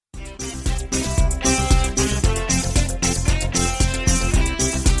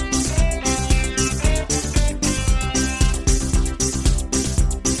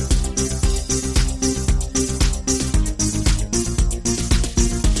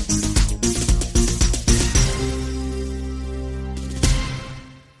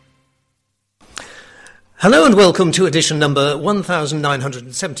Hello and welcome to edition number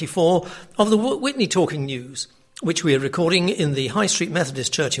 1974 of the Witney Talking News, which we are recording in the High Street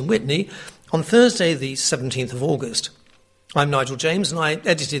Methodist Church in Witney on Thursday the 17th of August. I'm Nigel James and I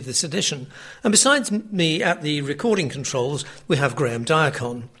edited this edition, and besides me at the recording controls we have Graham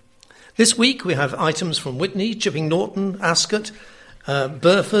Diacon. This week we have items from Witney, Chipping Norton, Ascot,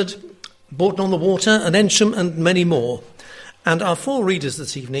 Burford, Bourton-on-the-Water and Ensham and many more. And our four readers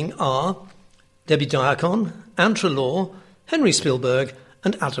this evening are Debbie Diacon, Anne Trelaw, Henry Spielberg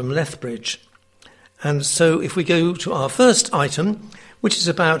and Adam Lethbridge. And so if we go to our first item, which is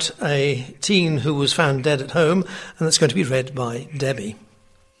about a teen who was found dead at home, and that's going to be read by Debbie.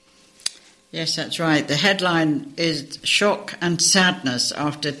 Yes, that's right. The headline is Shock and Sadness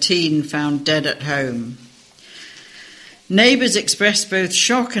After Teen Found Dead at Home. Neighbours expressed both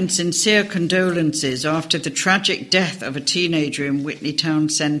shock and sincere condolences after the tragic death of a teenager in Witney Town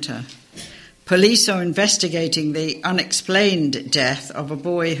Centre. Police are investigating the unexplained death of a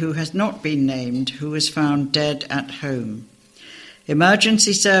boy who has not been named, who was found dead at home.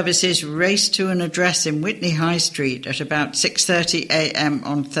 Emergency services raced to an address in Witney High Street at about 6:30 a.m.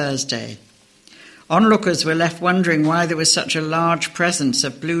 on Thursday. Onlookers were left wondering why there was such a large presence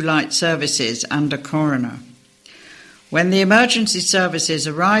of blue light services and a coroner. When the emergency services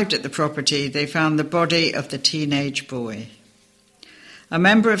arrived at the property, they found the body of the teenage boy. A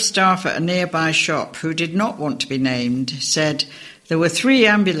member of staff at a nearby shop, who did not want to be named, said there were 3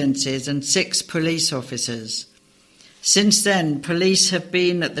 ambulances and 6 police officers. Since then, police have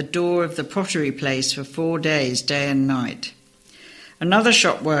been at the door of the pottery place for 4 days, day and night. Another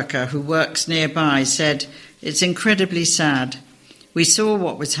shop worker who works nearby said, "It's incredibly sad. We saw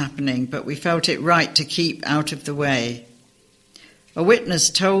what was happening, but we felt it right to keep out of the way." A witness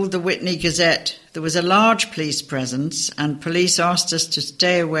told the Witney Gazette there was a large police presence and police asked us to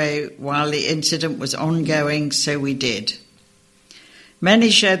stay away while the incident was ongoing, so we did. Many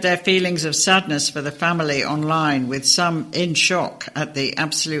shared their feelings of sadness for the family online, with some in shock at the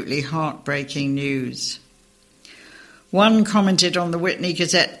absolutely heartbreaking news. One commented on the Witney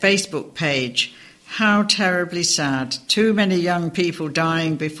Gazette Facebook page, "How terribly sad. Too many young people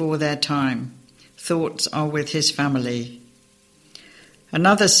dying before their time. Thoughts are with his family."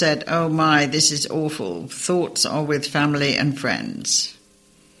 Another said, "Oh my, this is awful. Thoughts are with family and friends."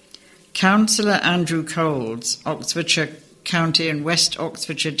 Councillor Andrew Coles, Oxfordshire County and West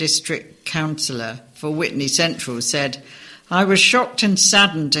Oxfordshire District Councillor for Witney Central, said, "I was shocked and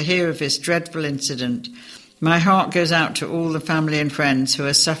saddened to hear of this dreadful incident. My heart goes out to all the family and friends who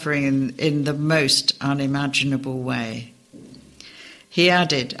are suffering in the most unimaginable way." He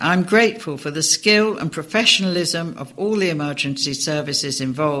added, "I'm grateful for the skill and professionalism of all the emergency services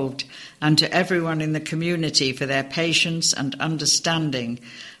involved and to everyone in the community for their patience and understanding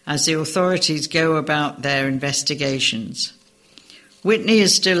as the authorities go about their investigations. Witney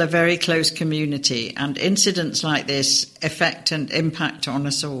is still a very close community and incidents like this affect and impact on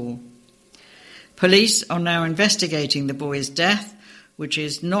us all. Police are now investigating the boy's death, which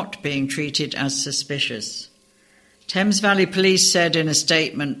is not being treated as suspicious." Thames Valley Police said in a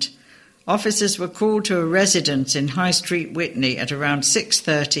statement, "Officers were called to a residence in High Street, Witney at around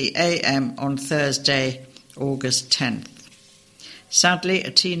 6:30 a.m. on Thursday, August 10th. Sadly,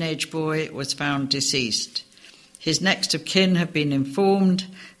 a teenage boy was found deceased. His next of kin have been informed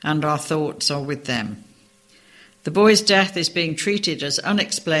and our thoughts are with them. The boy's death is being treated as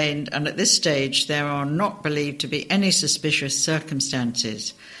unexplained and at this stage there are not believed to be any suspicious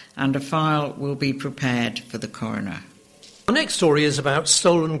circumstances and a file will be prepared for the coroner." Our next story is about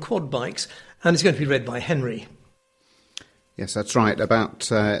stolen quad bikes and is going to be read by Henry. Yes, that's right,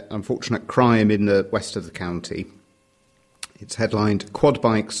 about unfortunate crime in the west of the county. It's headlined, "Quad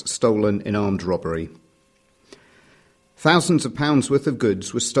Bikes Stolen in Armed Robbery." Thousands of pounds worth of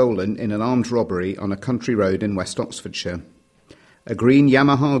goods were stolen in an armed robbery on a country road in West Oxfordshire. A green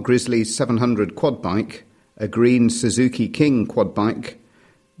Yamaha Grizzly 700 quad bike, a green Suzuki King quad bike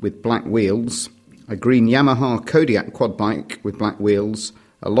with black wheels, a green Yamaha Kodiak quad bike with black wheels,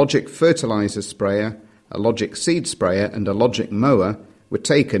 a Logic fertiliser sprayer, a Logic seed sprayer and a Logic mower were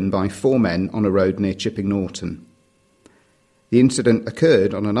taken by 4 men on a road near Chipping Norton. The incident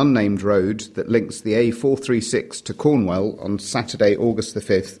occurred on an unnamed road that links the A436 to Cornwall on Saturday, August the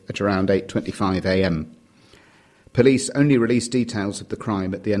 5th at around 8:25 a.m. Police only released details of the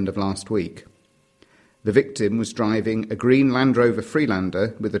crime at the end of last week. The victim was driving a green Land Rover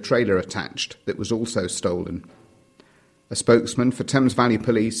Freelander with a trailer attached that was also stolen. A spokesman for Thames Valley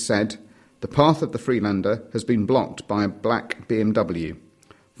Police said, "The path of the Freelander has been blocked by a black BMW.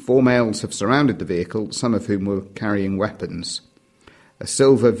 4 males have surrounded the vehicle, some of whom were carrying weapons. A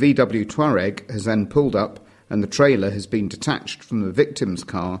silver VW Touareg has then pulled up and the trailer has been detached from the victim's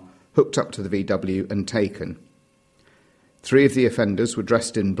car, hooked up to the VW and taken. 3 of the offenders were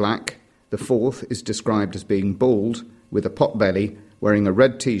dressed in black. The 4th is described as being bald, with a pot belly, wearing a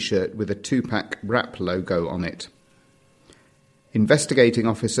red T-shirt with a Tupac rap logo on it. Investigating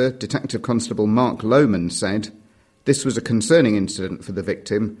officer Detective Constable Mark Lohman said, "This was a concerning incident for the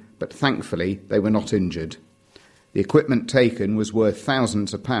victim, but thankfully they were not injured. The equipment taken was worth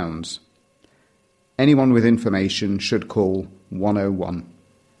thousands of pounds. Anyone with information should call 101.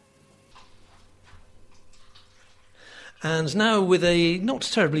 And now, with a not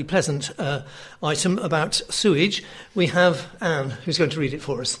terribly pleasant item about sewage, we have Anne, who's going to read it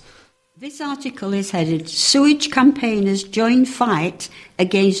for us. This article is headed, Sewage Campaigners Join Fight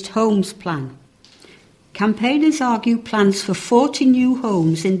Against Homes Plan. Campaigners argue plans for 40 new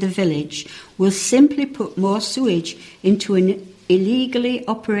homes in the village will simply put more sewage into an illegally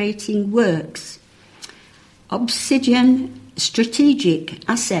operating works. Obsidian Strategic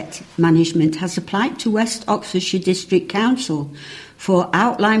Asset Management has applied to West Oxfordshire District Council for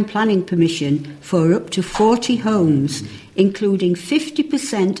outline planning permission for up to 40 homes, including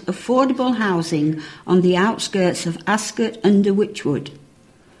 50% affordable housing on the outskirts of Ascot under Wychwood.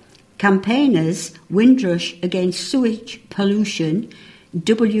 Campaigners Windrush Against Sewage Pollution,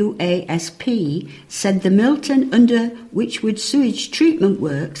 WASP, said the Milton under Wychwood Sewage Treatment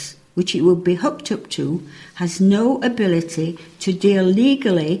Works, which it will be hooked up to, has no ability to deal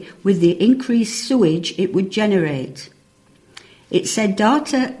legally with the increased sewage it would generate. It said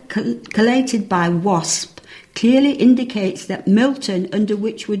data collated by WASP clearly indicates that Milton under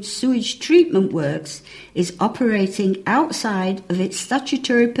Wychwood Sewage Treatment Works is operating outside of its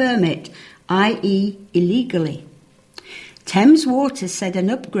statutory permit, i.e. illegally. Thames Water said an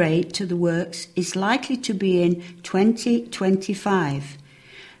upgrade to the works is likely to be in 2025.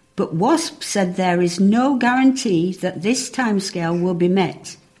 But WASP said there is no guarantee that this timescale will be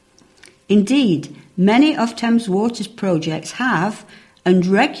met. Indeed, many of Thames Water's projects have, and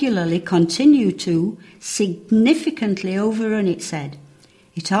regularly continue to, significantly overrun, it said.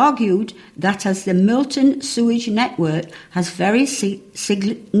 It argued that as the Milton sewage network has very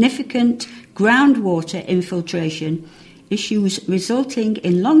significant groundwater infiltration issues resulting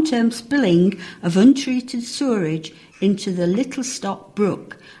in long-term spilling of untreated sewerage into the Littlestock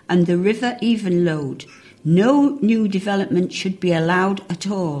Brook and the River Evenlode, no new development should be allowed at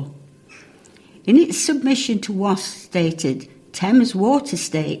all. In its submission to WASP stated, Thames Water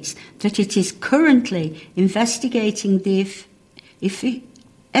states that it is currently investigating the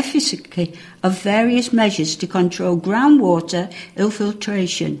efficacy of various measures to control groundwater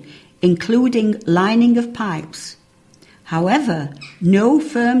infiltration, including lining of pipes. However, no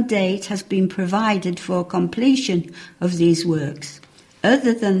firm date has been provided for completion of these works.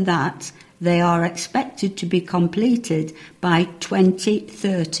 Other than that, they are expected to be completed by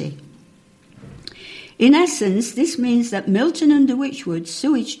 2030. In essence, this means that Milton under Wychwood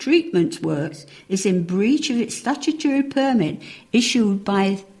Sewage Treatment Works is in breach of its statutory permit issued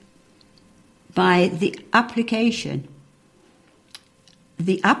by the application.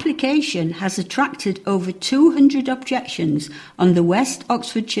 The application has attracted over 200 objections on the West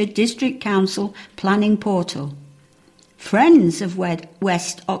Oxfordshire District Council planning portal. Friends of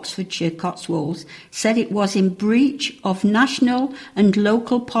West Oxfordshire Cotswolds said it was in breach of national and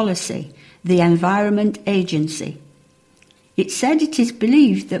local policy, the Environment Agency. It said it is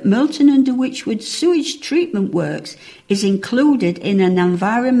believed that Milton under Wychwood Sewage Treatment Works is included in an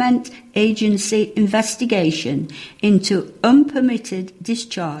Environment Agency investigation into unpermitted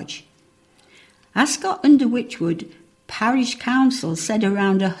discharge. Ascot under Wychwood Parish Council said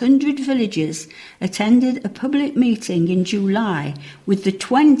around 100 villagers attended a public meeting in July, with the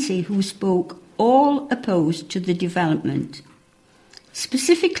 20 who spoke all opposed to the development.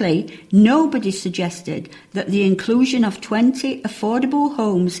 Specifically, nobody suggested that the inclusion of 20 affordable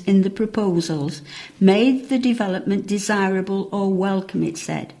homes in the proposals made the development desirable or welcome, it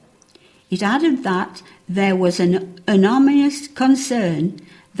said. It added that there was an anonymous concern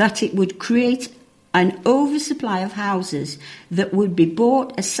that it would create an oversupply of houses that would be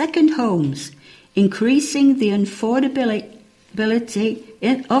bought as second homes, increasing the affordability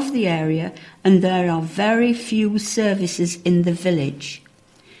of the area, and there are very few services in the village.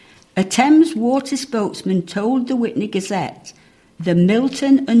 A Thames Water spokesman told the Witney Gazette the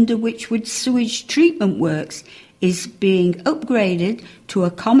Milton under Wychwood Sewage Treatment Works is being upgraded to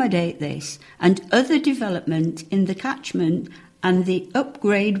accommodate this and other development in the catchment, and the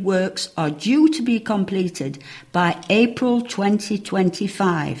upgrade works are due to be completed by April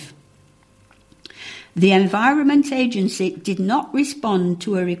 2025. The Environment Agency did not respond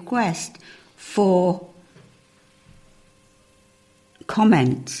to a request for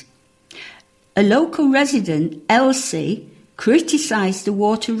comment. A local resident, Elsie, criticised the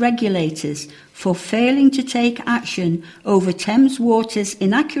water regulators for failing to take action over Thames Water's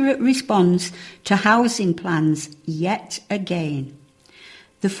inaccurate response to housing plans yet again.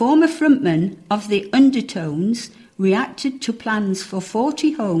 The former frontman of the Undertones reacted to plans for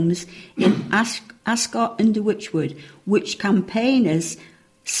 40 homes in Ascot under Wychwood, which campaigners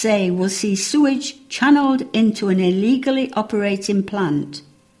say will see sewage channelled into an illegally operating plant.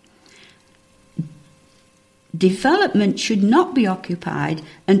 Development should not be occupied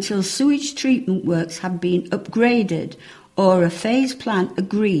until sewage treatment works have been upgraded or a phase plan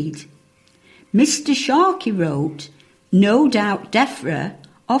agreed. Mr. Sharkey wrote, "No doubt DEFRA,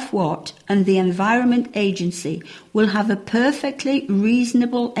 Ofwat and the Environment Agency will have a perfectly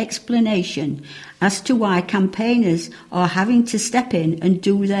reasonable explanation as to why campaigners are having to step in and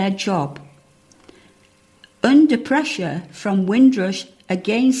do their job. Under pressure from Windrush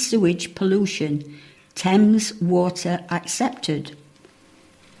against sewage pollution, Thames Water accepted."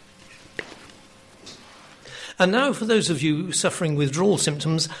 And now, for those of you suffering withdrawal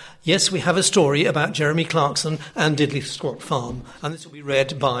symptoms, yes, we have a story about Jeremy Clarkson and Diddley Squat Farm, and this will be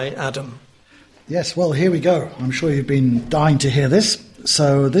read by Adam. Yes, well, here we go. I'm sure you've been dying to hear this.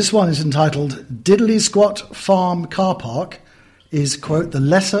 So this one is entitled Diddley Squat Farm Car Park is, quote, the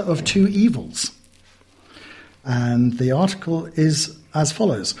lesser of two evils. And the article is as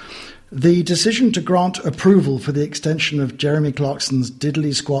follows. The decision to grant approval for the extension of Jeremy Clarkson's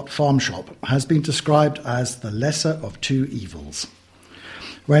Diddley Squat farm shop has been described as the lesser of two evils.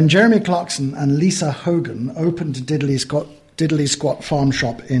 When Jeremy Clarkson and Lisa Hogan opened Diddley Squat farm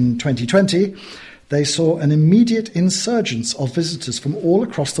shop in 2020, they saw an immediate insurgence of visitors from all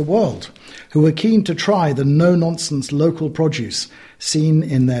across the world who were keen to try the no-nonsense local produce seen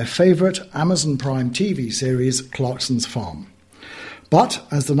in their favourite Amazon Prime TV series Clarkson's Farm. But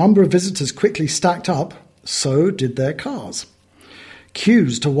as the number of visitors quickly stacked up, so did their cars.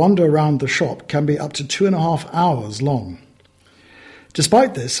 Queues to wander around the shop can be up to 2.5 hours long.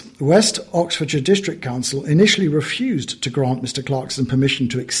 Despite this, West Oxfordshire District Council initially refused to grant Mr. Clarkson permission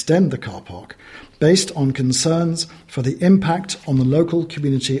to extend the car park, based on concerns for the impact on the local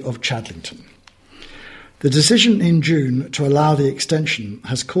community of Chadlington. The decision in June to allow the extension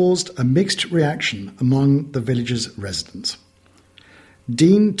has caused a mixed reaction among the village's residents.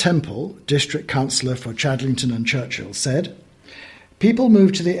 Dean Temple, District Councillor for Chadlington and Churchill, said, "People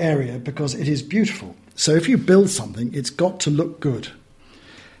move to the area because it is beautiful, so if you build something, it's got to look good.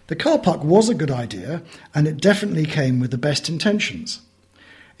 The car park was a good idea, and it definitely came with the best intentions.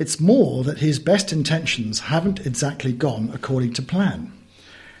 It's more that his best intentions haven't exactly gone according to plan.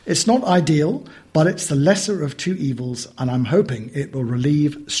 It's not ideal, but it's the lesser of two evils, and I'm hoping it will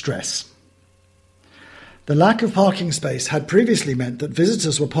relieve stress." The lack of parking space had previously meant that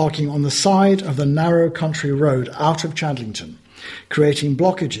visitors were parking on the side of the narrow country road out of Chadlington, creating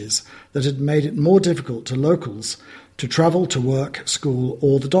blockages that had made it more difficult to locals to travel to work, school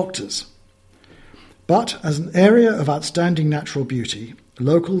or the doctors. But as an area of outstanding natural beauty,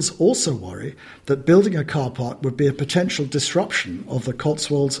 locals also worry that building a car park would be a potential disruption of the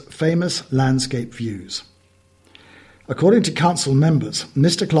Cotswolds' famous landscape views. According to council members,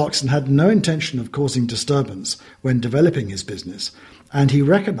 Mr. Clarkson had no intention of causing disturbance when developing his business, and he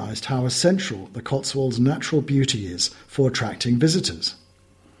recognised how essential the Cotswolds' natural beauty is for attracting visitors.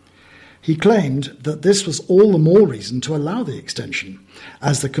 He claimed that this was all the more reason to allow the extension,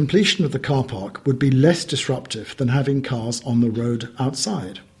 as the completion of the car park would be less disruptive than having cars on the road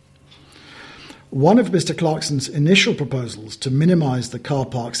outside. One of Mr. Clarkson's initial proposals to minimise the car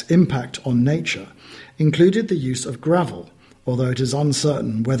park's impact on nature included the use of gravel, although it is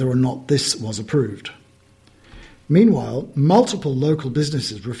uncertain whether or not this was approved. Meanwhile, multiple local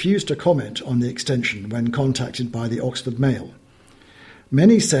businesses refused to comment on the extension when contacted by the Oxford Mail.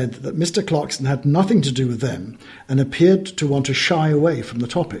 Many said that Mr. Clarkson had nothing to do with them and appeared to want to shy away from the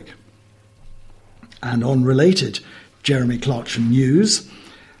topic. And on related Jeremy Clarkson news,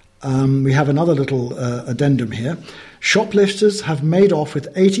 we have another little addendum here. Shoplifters have made off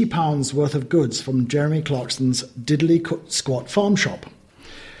with £80 worth of goods from Jeremy Clarkson's Diddley Squat farm shop.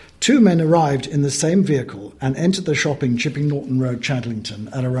 Two men arrived in the same vehicle and entered the shop in Chipping Norton Road, Chadlington,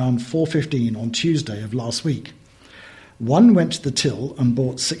 at around 4:15 on Tuesday of last week. One went to the till and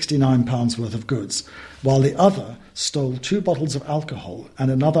bought £69 worth of goods, while the other stole 2 bottles of alcohol and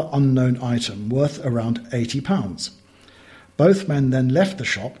another unknown item worth around £80. Both men then left the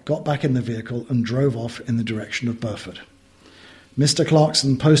shop, got back in the vehicle and drove off in the direction of Burford. Mr.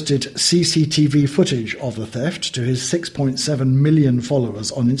 Clarkson posted CCTV footage of the theft to his 6.7 million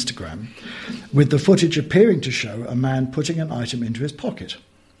followers on Instagram, with the footage appearing to show a man putting an item into his pocket.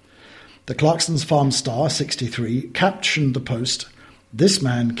 The Clarkson's Farm Star, 63, captioned the post, "This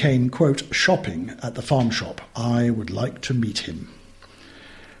man came, quote, shopping at the farm shop. I would like to meet him."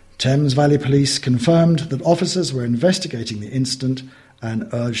 Thames Valley Police confirmed that officers were investigating the incident and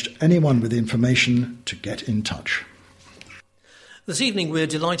urged anyone with information to get in touch. This evening we're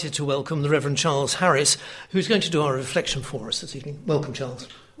delighted to welcome the Reverend Charles Harris, who's going to do our reflection for us this evening. Welcome, Charles.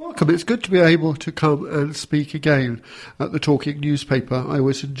 Welcome. It's good to be able to come and speak again at the Talking Newspaper. I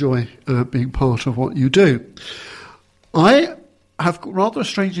always enjoy being part of what you do. I have rather a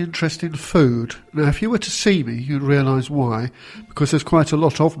strange interest in food. Now, if you were to see me, you'd realise why, because there's quite a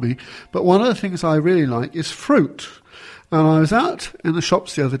lot of me. But one of the things I really like is fruit. And I was out in the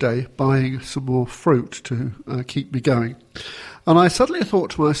shops the other day buying some more fruit to keep me going. And I suddenly thought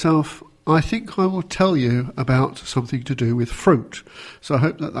to myself, I think I will tell you about something to do with fruit. So I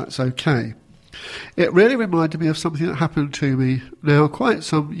hope that that's okay. It really reminded me of something that happened to me now quite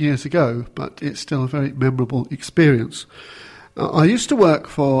some years ago, but it's still a very memorable experience. I used to work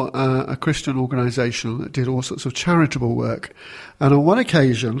for a Christian organisation that did all sorts of charitable work, and on one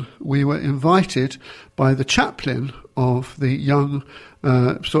occasion we were invited by the chaplain of the young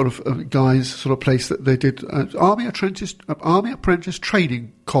guys sort of place that they did Army Apprentice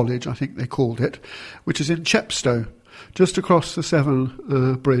Training College, I think they called it, which is in Chepstow. Just across the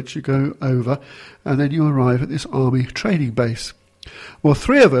Severn Bridge you go over, and then you arrive at this army training base. Well,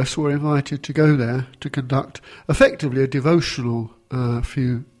 3 of us were invited to go there to conduct effectively a devotional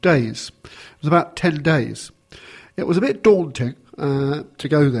few days. It was about 10 days. It was a bit daunting to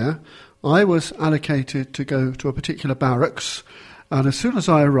go there. I was allocated to go to a particular barracks, and as soon as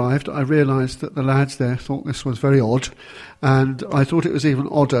I arrived I realised that the lads there thought this was very odd, and I thought it was even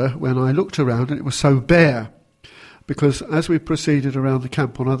odder when I looked around and it was so bare. Because as we proceeded around the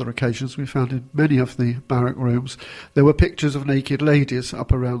camp on other occasions, we found in many of the barrack rooms there were pictures of naked ladies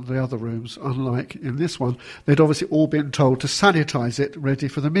up around the other rooms, unlike in this one. They'd obviously all been told to sanitise it, ready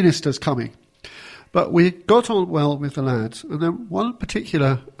for the ministers coming. But we got on well with the lads, and then one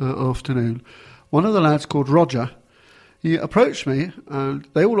particular afternoon, one of the lads called Roger, he approached me, and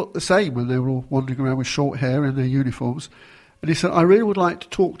they all looked the same when they were all wandering around with short hair in their uniforms, and he said, "I really would like to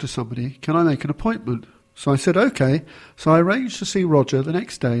talk to somebody. Can I make an appointment?" So I said, OK. So I arranged to see Roger the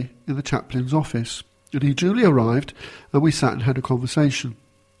next day in the chaplain's office. And he duly arrived, and we sat and had a conversation.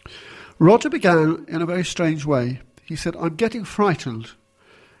 Roger began in a very strange way. He said, "I'm getting frightened."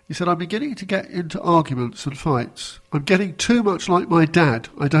 He said, "I'm beginning to get into arguments and fights. I'm getting too much like my dad.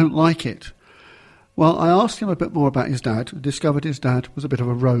 I don't like it." Well, I asked him a bit more about his dad and discovered his dad was a bit of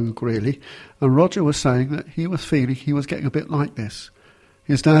a rogue, really. And Roger was saying that he was feeling he was getting a bit like this.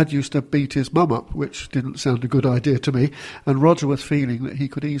 His dad used to beat his mum up, which didn't sound a good idea to me, and Roger was feeling that he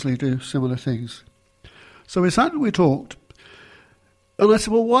could easily do similar things. So we sat and we talked, and I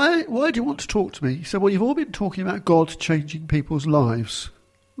said, "Well, why do you want to talk to me?" He said, "Well, you've all been talking about God changing people's lives.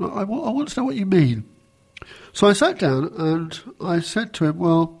 I want to know what you mean." So I sat down and I said to him,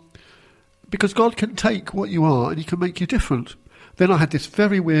 "Well, because God can take what you are and he can make you different." Then I had this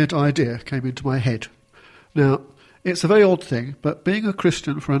very weird idea came into my head. Now, it's a very odd thing, but being a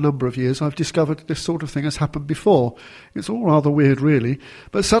Christian for a number of years, I've discovered this sort of thing has happened before. It's all rather weird, really.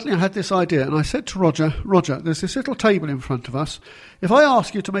 But suddenly I had this idea, and I said to Roger, "There's this little table in front of us. If I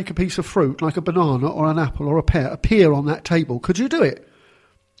ask you to make a piece of fruit, like a banana or an apple or a pear, appear on that table, could you do it?"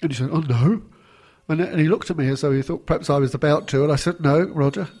 And he said, "Oh, no." And he looked at me as though he thought perhaps I was about to, and I said, "No,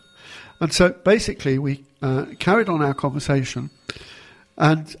 Roger." And so basically we carried on our conversation,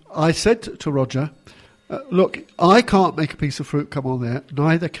 and I said to Roger, "Look, I can't make a piece of fruit come on there,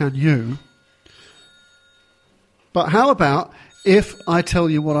 neither can you. But how about if I tell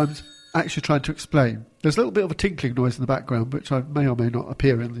you what I'm actually trying to explain?" There's a little bit of a tinkling noise in the background, which I may or may not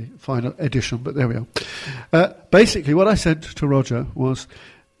appear in the final edition, but there we are. Basically, what I said to Roger was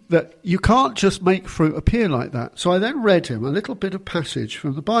that you can't just make fruit appear like that. So I then read him a little bit of passage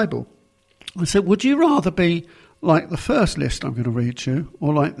from the Bible. I said, "Would you rather be like the first list I'm going to read you,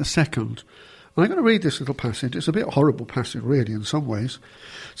 or like the second?" And I'm going to read this little passage. It's a bit horrible passage, really, in some ways.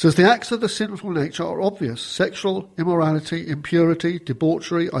 It says, "The acts of the sinful nature are obvious: sexual immorality, impurity,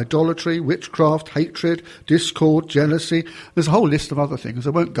 debauchery, idolatry, witchcraft, hatred, discord, jealousy." There's a whole list of other things. I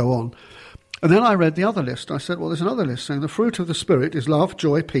won't go on. And then I read the other list. I said, well, there's another list saying the fruit of the Spirit is love,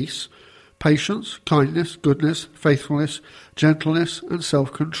 joy, peace, patience, kindness, goodness, faithfulness, gentleness, and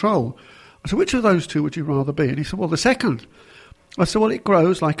self-control. I said, which of those two would you rather be? And he said, well, the second. I said, well, it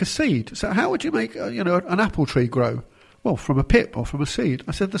grows like a seed. So how would you make an apple tree grow? Well, from a pip or from a seed.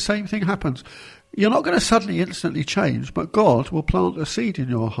 I said the same thing happens. You're not going to suddenly instantly change, but God will plant a seed in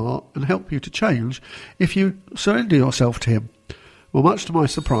your heart and help you to change if you surrender yourself to him. Well, much to my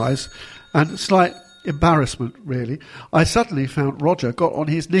surprise and slight embarrassment, really, I suddenly found Roger got on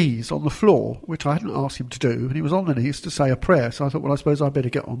his knees on the floor, which I hadn't asked him to do, and he was on the knees to say a prayer. So I thought, well, I suppose I'd better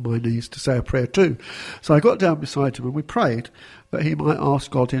get on my knees to say a prayer too. So I got down beside him and we prayed that he might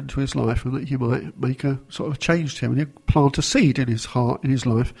ask God into his life and that he might make a sort of change to him, and he'd plant a seed in his heart, in his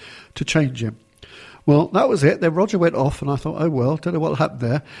life, to change him. Well, that was it. Then Roger went off, and I thought, oh, well, don't know what happened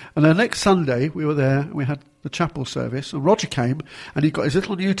there. And then next Sunday, we were there, and we had the chapel service, and Roger came, and he got his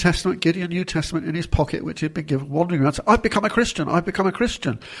little New Testament, Gideon New Testament, in his pocket, which he'd been given, wandering around, saying, I've become a Christian, I've become a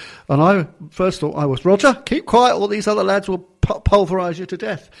Christian. And I first thought I was, Roger, keep quiet, all these other lads will pulverise you to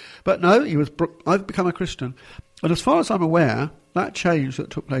death. But no, he was, I've become a Christian. And as far as I'm aware, that change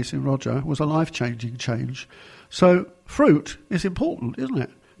that took place in Roger was a life-changing change. So fruit is important, isn't it?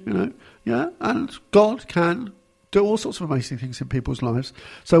 You know, yeah, and God can do all sorts of amazing things in people's lives.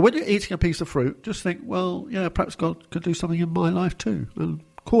 So when you're eating a piece of fruit, just think, well, yeah, perhaps God could do something in my life too, and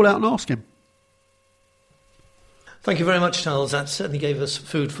call out and ask him. Thank you very much, Charles. That certainly gave us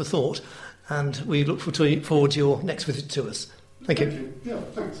food for thought, and we look forward to your next visit to us. Thank you. Yeah,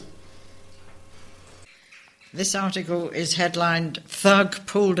 thanks. This article is headlined, Thug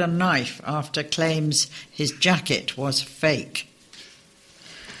Pulled a Knife After Claims His Jacket Was Fake.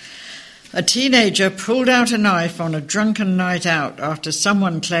 A teenager pulled out a knife on a drunken night out after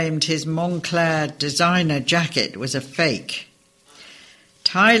someone claimed his Moncler designer jacket was a fake.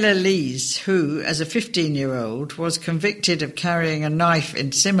 Tyler Lees, who, as a 15-year-old, was convicted of carrying a knife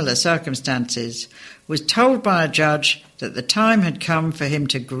in similar circumstances, was told by a judge that the time had come for him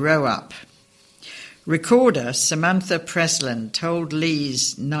to grow up. Recorder Samantha Presland told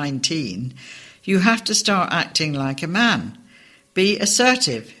Lees, 19, "You have to start acting like a man. Be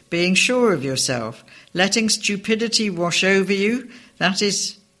assertive, being sure of yourself, letting stupidity wash over you. That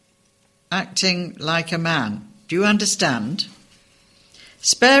is acting like a man. Do you understand?"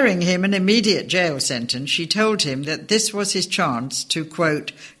 Sparing him an immediate jail sentence, she told him that this was his chance to,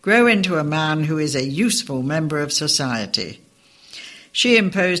 quote, grow into a man who is a useful member of society. She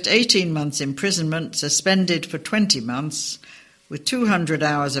imposed 18 months imprisonment, suspended for 20 months, with 200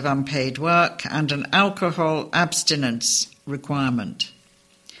 hours of unpaid work and an alcohol abstinence requirement.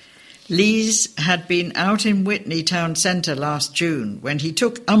 Lees had been out in Witney Town Centre last June when he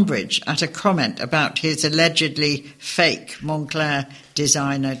took umbrage at a comment about his allegedly fake Moncler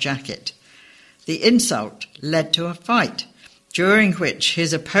designer jacket. The insult led to a fight, during which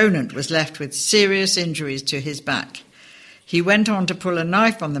his opponent was left with serious injuries to his back. He went on to pull a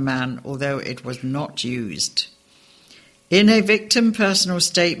knife on the man, although it was not used. In a victim personal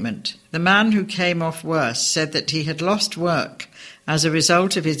statement, the man who came off worse said that he had lost work as a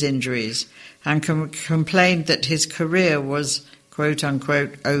result of his injuries and complained that his career was,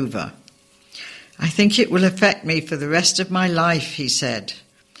 quote-unquote, over. "I think it will affect me for the rest of my life," he said.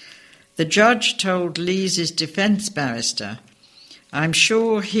 The judge told Lees' defence barrister, "I'm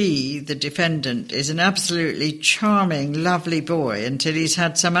sure he, the defendant, is an absolutely charming, lovely boy until he's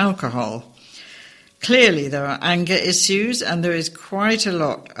had some alcohol. Clearly there are anger issues and there is quite a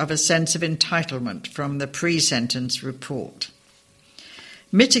lot of a sense of entitlement from the pre-sentence report."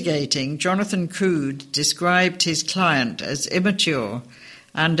 Mitigating, Jonathan Coode described his client as immature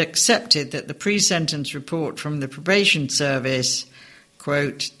and accepted that the pre-sentence report from the probation service,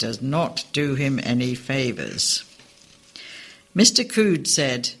 quote, does not do him any favours. Mr. Coode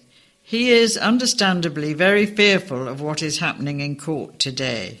said, "He is understandably very fearful of what is happening in court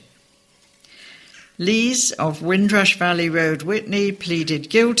today." Lees of Windrush Valley Road, Witney, pleaded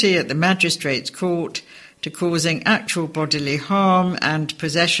guilty at the Magistrates' Court to causing actual bodily harm and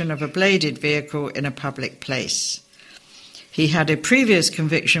possession of a bladed vehicle in a public place. He had a previous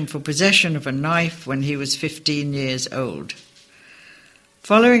conviction for possession of a knife when he was 15 years old.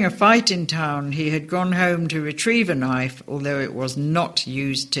 Following a fight in town, he had gone home to retrieve a knife, although it was not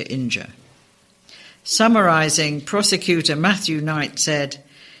used to injure. Summarising, prosecutor Matthew Knight said,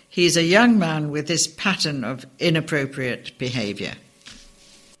 "He is a young man with this pattern of inappropriate behaviour."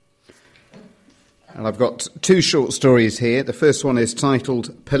 And I've got two short stories here. The first one is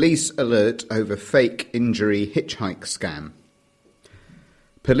titled Police Alert Over Fake Injury Hitchhike Scam.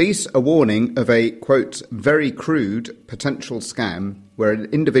 Police are warning of a, quote, very crude potential scam where an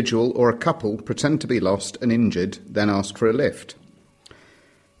individual or a couple pretend to be lost and injured, then ask for a lift.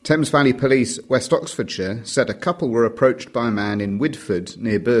 Thames Valley Police, West Oxfordshire, said a couple were approached by a man in Widford,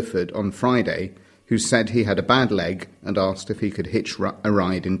 near Burford, on Friday, who said he had a bad leg and asked if he could hitch a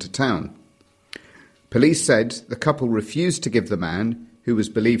ride into town. Police said the couple refused to give the man, who was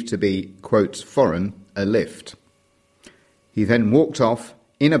believed to be, quote, foreign, a lift. He then walked off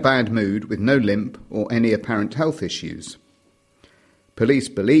in a bad mood with no limp or any apparent health issues. Police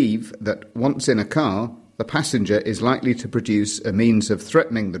believe that once in a car, the passenger is likely to produce a means of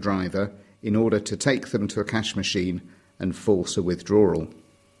threatening the driver in order to take them to a cash machine and force a withdrawal.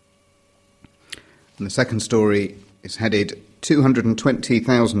 And the second story is headed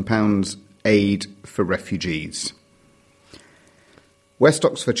 £220,000 aid for refugees. West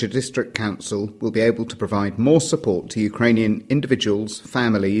Oxfordshire District Council will be able to provide more support to Ukrainian individuals,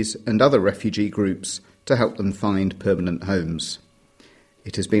 families and other refugee groups to help them find permanent homes.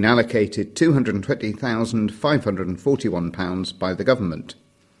 It has been allocated £220,541 by the government.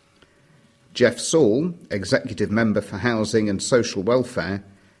 Jeff Saul, Executive Member for Housing and Social Welfare,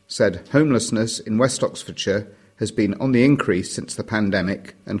 said homelessness in West Oxfordshire has been on the increase since the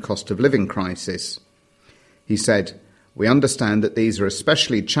pandemic and cost of living crisis. He said, "We understand that these are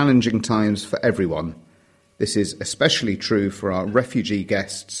especially challenging times for everyone. This is especially true for our refugee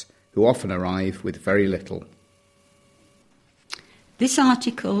guests who often arrive with very little." This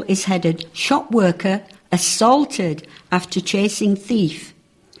article is headed "Shop Worker Assaulted After Chasing Thief."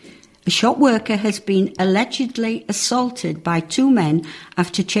 A shop worker has been allegedly assaulted by two men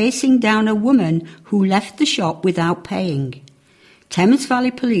after chasing down a woman who left the shop without paying. Thames Valley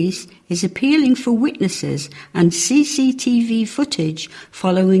Police is appealing for witnesses and CCTV footage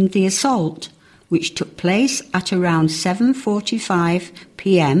following the assault, which took place at around 7:45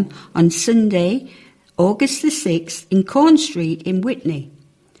 p.m. on Sunday, August the 6th, in Corn Street in Witney.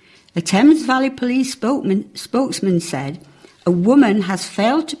 A Thames Valley Police spokesman said, "A woman has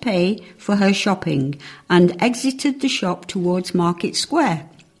failed to pay for her shopping and exited the shop towards Market Square.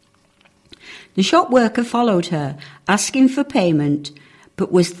 The shop worker followed her, asking for payment,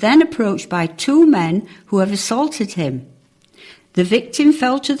 but was then approached by two men who have assaulted him. The victim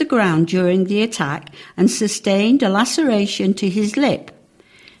fell to the ground during the attack and sustained a laceration to his lip.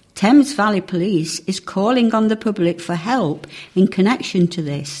 Thames Valley Police is calling on the public for help in connection to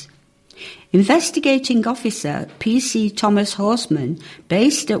this." Investigating Officer PC Thomas Horseman,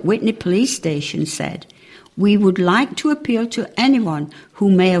 based at Witney Police Station, said, "We would like to appeal to anyone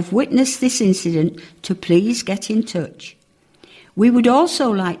who may have witnessed this incident to please get in touch. We would also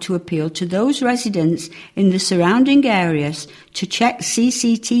like to appeal to those residents in the surrounding areas to check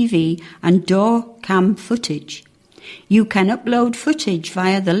CCTV and door cam footage. You can upload footage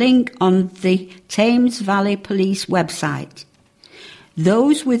via the link on the Thames Valley Police website.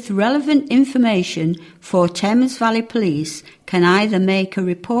 Those with relevant information for Thames Valley Police can either make a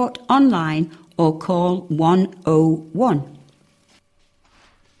report online or call 101.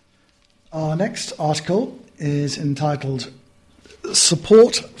 Our next article is entitled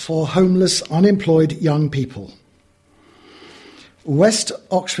Support for Homeless Unemployed Young People. West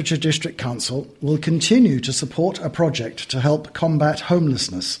Oxfordshire District Council will continue to support a project to help combat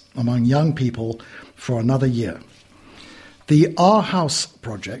homelessness among young people for another year. The Our House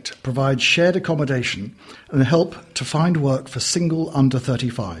project provides shared accommodation and help to find work for single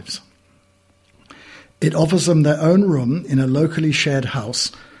under-35s. It offers them their own room in a locally shared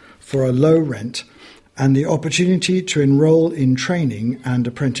house for a low rent and the opportunity to enrol in training and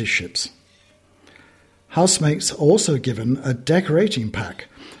apprenticeships. Housemates are also given a decorating pack,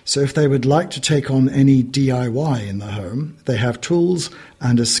 so if they would like to take on any DIY in the home, they have tools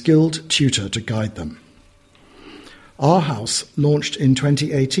and a skilled tutor to guide them. Our House launched in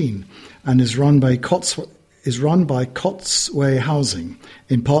 2018 and is run by Cotsway Housing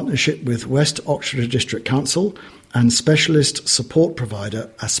in partnership with West Oxfordshire District Council and specialist support provider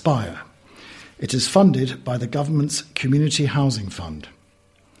Aspire. It is funded by the government's Community Housing Fund.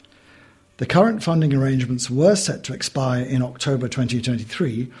 The current funding arrangements were set to expire in October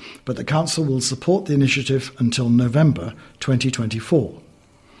 2023, but the Council will support the initiative until November 2024.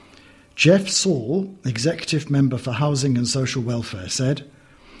 Jeff Saul, Executive Member for Housing and Social Welfare, said,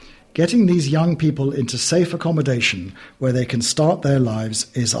 "Getting these young people into safe accommodation where they can start their lives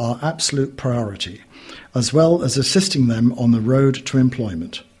is our absolute priority, as well as assisting them on the road to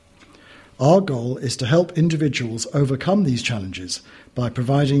employment. Our goal is to help individuals overcome these challenges by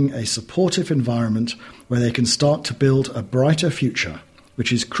providing a supportive environment where they can start to build a brighter future,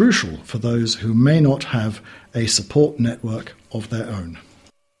 which is crucial for those who may not have a support network of their own."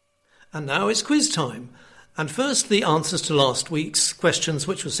 And now it's quiz time. And first, the answers to last week's questions,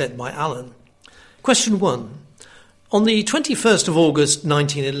 which were sent by Alan. Question 1. On the 21st of August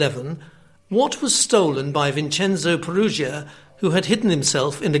 1911, what was stolen by Vincenzo Perugia, who had hidden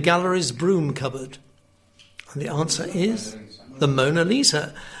himself in the gallery's broom cupboard? And the answer is the Mona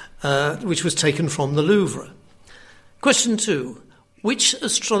Lisa. which was taken from the Louvre. Question 2. Which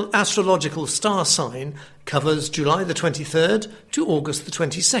astrological star sign covers July the 23rd to August the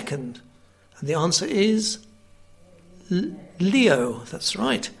 22nd? And the answer is Leo. That's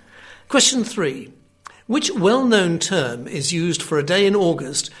right. Question 3. Which well-known term is used for a day in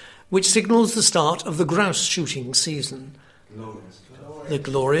August which signals the start of the grouse shooting season? The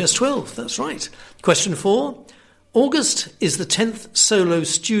Glorious 12. That's right. Question 4. August is the 10th solo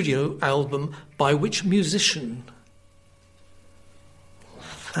studio album by which musician?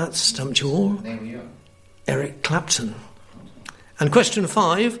 That stumped you all. Eric Clapton. And question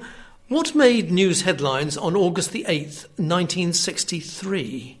 5. What made news headlines on August the 8th,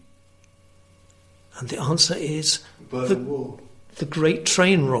 1963? And the answer is the Great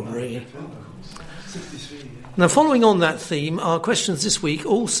Train Robbery. Now, following on that theme, our questions this week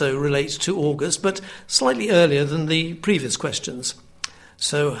also relate to August, but slightly earlier than the previous questions.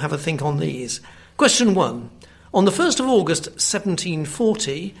 So have a think on these. Question 1. On the 1st of August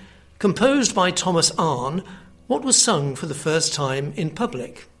 1740, composed by Thomas Arne, what was sung for the first time in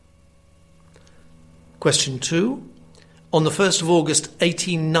public? Question 2. On the 1st of August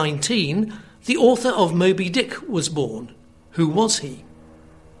 1819, the author of Moby Dick was born. Who was he?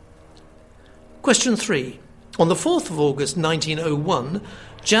 Question 3. On the 4th of August 1901,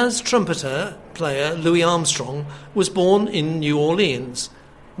 jazz trumpeter player Louis Armstrong was born in New Orleans.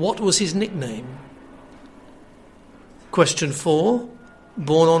 What was his nickname? Question 4.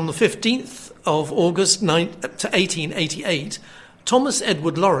 Born on the 15th of August 1888, Thomas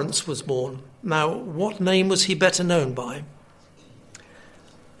Edward Lawrence was born. Now, what name was he better known by?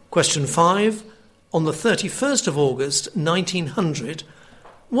 Question 5. On the 31st of August 1900,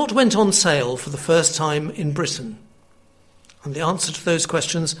 what went on sale for the first time in Britain? And the answer to those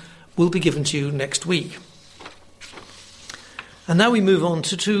questions will be given to you next week. And now we move on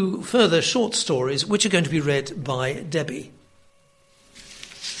to 2 further short stories, which are going to be read by Debbie.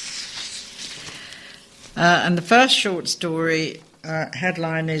 And the first short story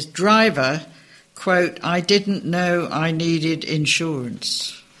headline is Driver, quote, I didn't know I needed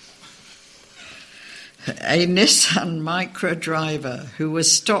insurance. A Nissan Micra driver who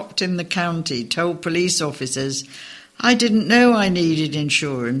was stopped in the county told police officers, I didn't know I needed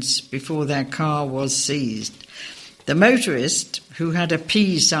insurance before their car was seized. The motorist, who had a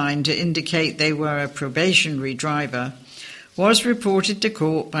P sign to indicate they were a probationary driver, was reported to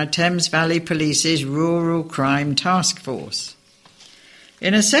court by Thames Valley Police's Rural Crime Task Force.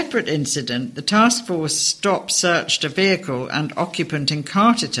 In a separate incident, the task force searched a vehicle and occupant in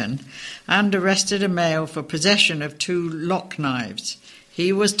Carterton and arrested a male for possession of 2 lock knives.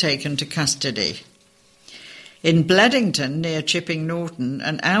 He was taken to custody. In Bledington, near Chipping Norton,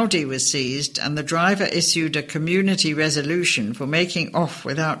 an Audi was seized and the driver issued a community resolution for making off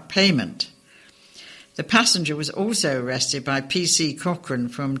without payment. The passenger was also arrested by PC Cochrane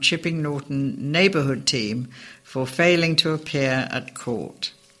from Chipping Norton Neighbourhood Team for failing to appear at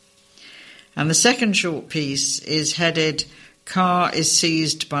court. And the second short piece is headed, Car is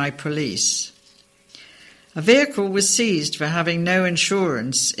seized by police. A vehicle was seized for having no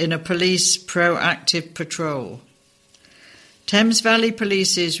insurance in a police proactive patrol. Thames Valley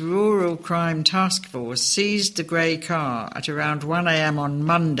Police's Rural Crime Task Force seized the grey car at around 1 a.m. on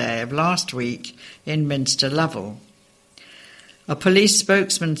Monday of last week in Minster Lovell. A police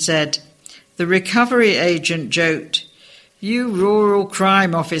spokesman said, the recovery agent joked, you rural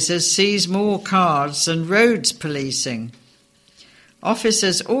crime officers seize more cars than roads policing.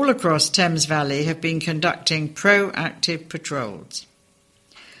 Officers all across Thames Valley have been conducting proactive patrols.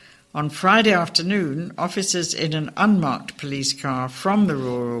 On Friday afternoon, officers in an unmarked police car from the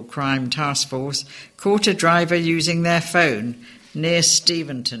Rural Crime Task Force caught a driver using their phone near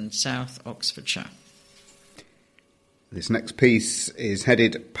Steventon, South Oxfordshire. This next piece is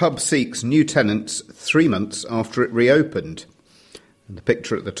headed, Pub seeks new tenants 3 months after it reopened. And the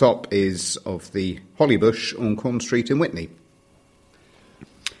picture at the top is of the Hollybush on Corn Street in Witney.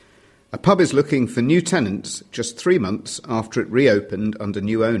 A pub is looking for new tenants just 3 months after it reopened under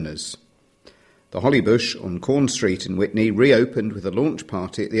new owners. The Hollybush on Corn Street in Witney reopened with a launch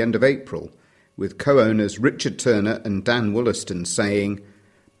party at the end of April, with co-owners Richard Turner and Dan Wollaston saying,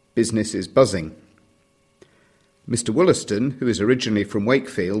 business is buzzing. Mr. Wollaston, who is originally from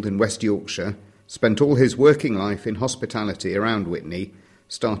Wakefield in West Yorkshire, spent all his working life in hospitality around Witney,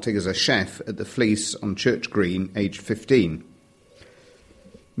 starting as a chef at the Fleece on Church Green, aged 15.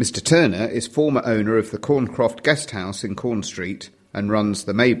 Mr. Turner is former owner of the Corncroft Guest House in Corn Street and runs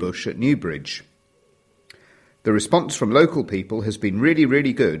the Maybush at Newbridge. The response from local people has been really,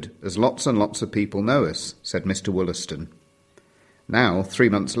 really good, as lots and lots of people know us, said Mr. Wollaston. Now, 3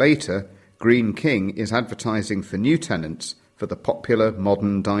 months later, Greene King is advertising for new tenants for the popular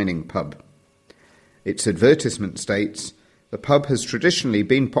modern dining pub. Its advertisement states, "The pub has traditionally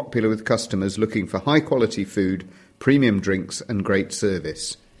been popular with customers looking for high-quality food, premium drinks and great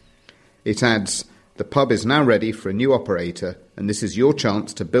service." It adds, "The pub is now ready for a new operator, and this is your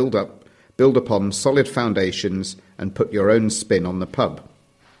chance to build upon solid foundations and put your own spin on the pub."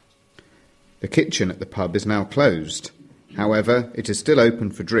 The kitchen at the pub is now closed. However, it is still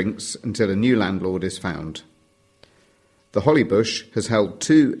open for drinks until a new landlord is found. The Hollybush has held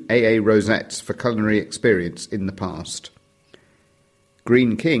 2 AA rosettes for culinary experience in the past.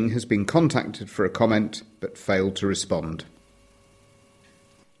 Greene King has been contacted for a comment but failed to respond.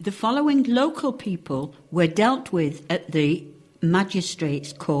 The following local people were dealt with at the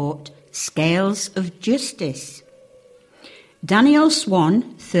Magistrates' Court Scales of Justice. Daniel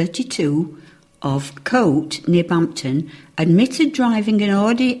Swan, 32, of Coate, near Bampton, admitted driving an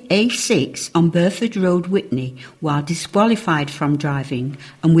Audi A6 on Burford Road, Witney, while disqualified from driving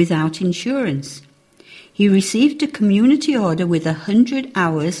and without insurance. He received a community order with 100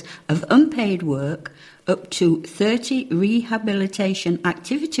 hours of unpaid work, up to 30 rehabilitation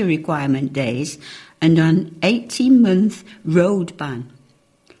activity requirement days, and an 18-month road ban.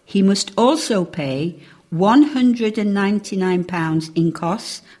 He must also pay £199 in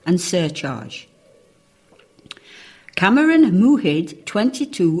costs and surcharge. Cameron Muhid,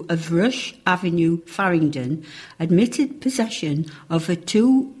 22, of Rush Avenue, Farringdon, admitted possession of a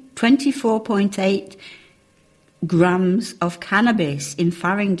 24.8 grams of cannabis in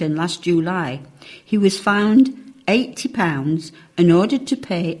Farringdon last July. He was fined £80 and ordered to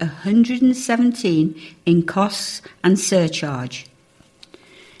pay £117 in costs and surcharge.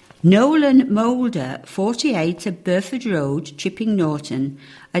 Nolan Moulder, 48, of Burford Road, Chipping Norton,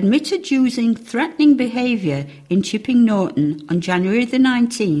 admitted using threatening behaviour in Chipping Norton on January the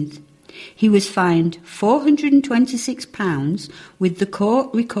 19th. He was fined £426, with the court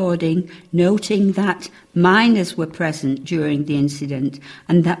recording noting that minors were present during the incident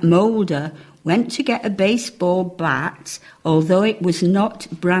and that Moulder went to get a baseball bat, although it was not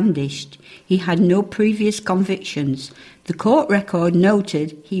brandished. He had no previous convictions. The court record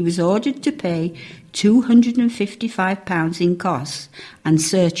noted he was ordered to pay £255 in costs and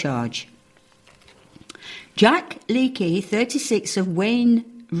surcharge. Jack Leakey, 36, of Wayne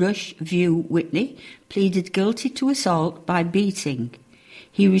Rush View, Witney, pleaded guilty to assault by beating.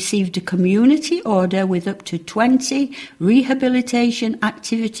 He received a community order with up to 20 rehabilitation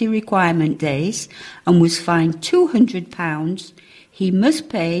activity requirement days and was fined £200. He must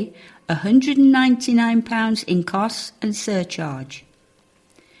pay £199 in costs and surcharge.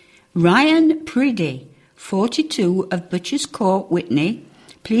 Ryan Priddy, 42, of Butchers Court, Witney,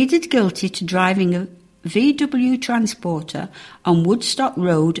 pleaded guilty to driving a VW transporter on Woodstock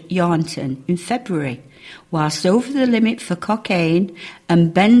Road, Yarnton, in February, whilst over the limit for cocaine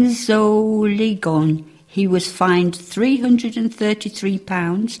and benzoyl. He was fined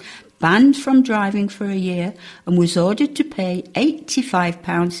 £333, banned from driving for a year, and was ordered to pay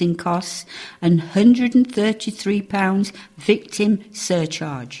 £85 in costs and £133 victim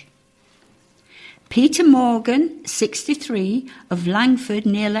surcharge. Peter Morgan, 63, of Langford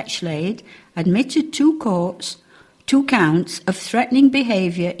near Lechlade, admitted two counts of threatening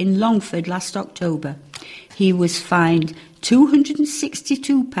behaviour in Longford last October. He was fined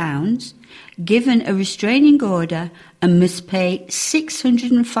 £262, given a restraining order, and must pay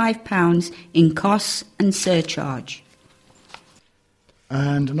 £605 in costs and surcharge.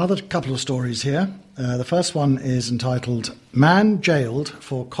 And another couple of stories here. The first one is entitled "Man Jailed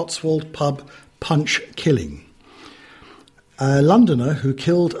for Cotswold Pub Punch Killing." A Londoner who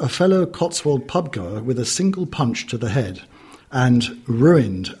killed a fellow Cotswold pubgoer with a single punch to the head and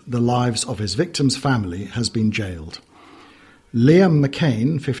ruined the lives of his victim's family has been jailed. Liam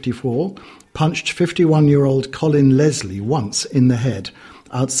McCain, 54, punched 51-year-old Colin Leslie once in the head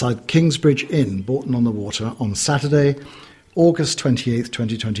outside Kingsbridge Inn, Bourton-on-the-Water, on Saturday, August 28,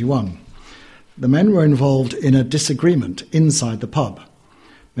 2021. The men were involved in a disagreement inside the pub.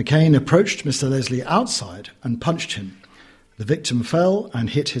 McCain approached Mr. Leslie outside and punched him. The victim fell and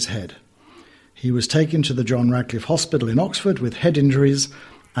hit his head. He was taken to the John Radcliffe Hospital in Oxford with head injuries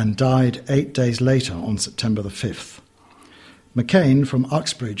and died 8 days later on September the 5th. McCain from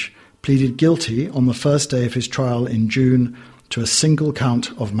Uxbridge pleaded guilty on the first day of his trial in June to a single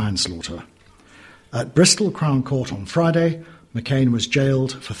count of manslaughter. At Bristol Crown Court on Friday, McCain was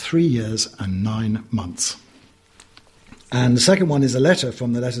jailed for 3 years and 9 months. And the second one is a letter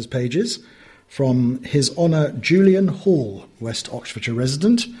from the letters pages from His Honour Julian Hall, West Oxfordshire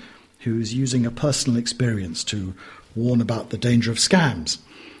resident, who's using a personal experience to warn about the danger of scams.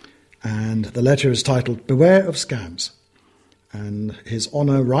 And the letter is titled, Beware of Scams. And His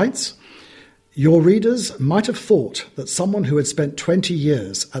Honour writes, your readers might have thought that someone who had spent 20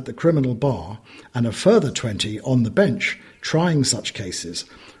 years at the criminal bar and a further 20 on the bench trying such cases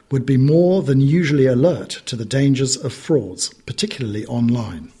would be more than usually alert to the dangers of frauds, particularly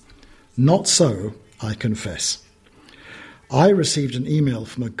online. Not so, I confess. I received an email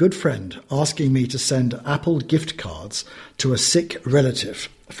from a good friend asking me to send Apple gift cards to a sick relative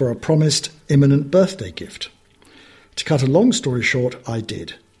for a promised imminent birthday gift. To cut a long story short, I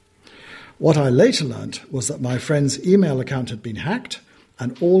did. What I later learnt was that my friend's email account had been hacked,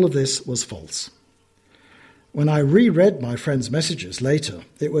 and all of this was false. When I reread my friend's messages later,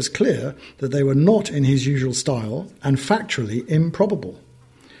 it was clear that they were not in his usual style and factually improbable.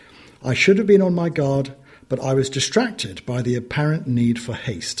 I should have been on my guard, but I was distracted by the apparent need for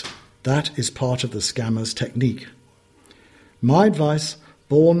haste. That is part of the scammer's technique. My advice,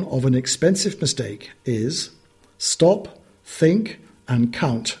 born of an expensive mistake, is stop, think, and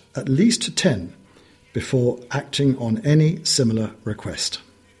count at least 10 before acting on any similar request.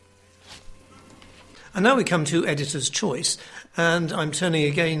 And now we come to Editor's Choice, and I'm turning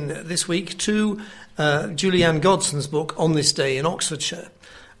again this week to Julianne Godson's book, On This Day in Oxfordshire.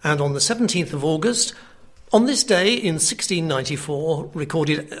 And on the 17th of August, on this day in 1694,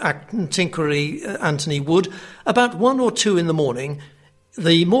 recorded antiquary Anthony Wood, about 1 or 2 in the morning,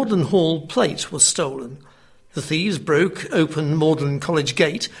 the Magdalen Hall plate was stolen. The thieves broke open Magdalen College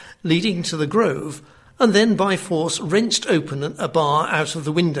gate leading to the Grove, and then by force wrenched open a bar out of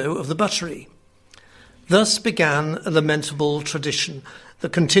the window of the buttery. Thus began a lamentable tradition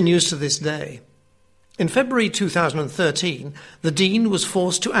that continues to this day. In February 2013, the Dean was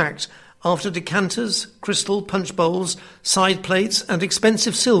forced to act after decanters, crystal punch bowls, side plates and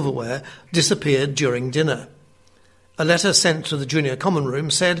expensive silverware disappeared during dinner. A letter sent to the Junior Common Room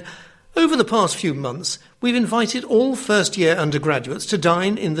said, over the past few months, we've invited all first-year undergraduates to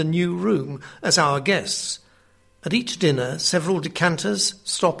dine in the new room as our guests. At each dinner, several decanters,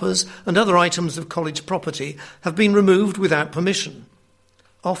 stoppers, and other items of college property have been removed without permission.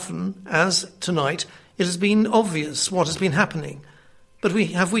 Often, as tonight, it has been obvious what has been happening. But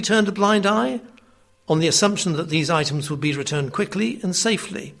have we turned a blind eye? On the assumption that these items would be returned quickly and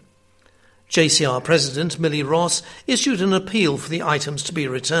safely. JCR President Millie Ross issued an appeal for the items to be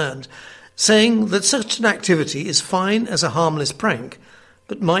returned, saying that such an activity is fine as a harmless prank,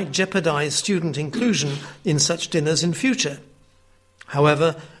 but might jeopardise student inclusion in such dinners in future.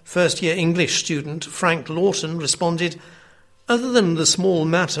 However, first-year English student Frank Lawton responded, other than the small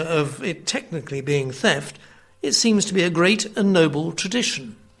matter of it technically being theft, it seems to be a great and noble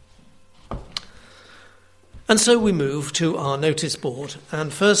tradition. And so we move to our notice board.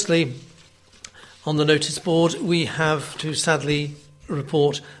 And firstly, on the notice board, we have to sadly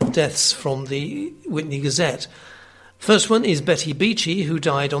report deaths from the Witney Gazette. First one is Betty Beechey, who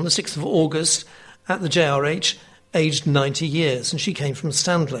died on the 6th of August at the JRH, aged 90 years, and she came from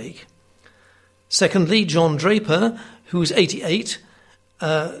Standlake. Secondly, John Draper, who's 88,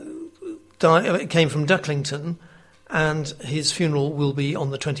 came from Ducklington, and his funeral will be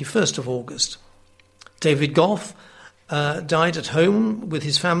on the 21st of August. David Goff died at home with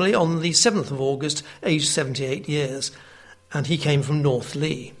his family on the 7th of August, aged 78 years, and he came from North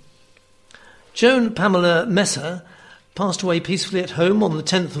Lee. Joan Pamela Messer passed away peacefully at home on the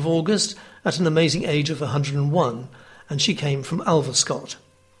 10th of August at an amazing age of 101, and she came from Alverscott.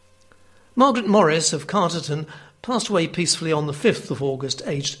 Margaret Morris of Carterton passed away peacefully on the 5th of August,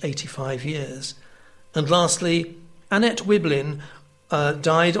 aged 85 years. And lastly, Annette Wiblin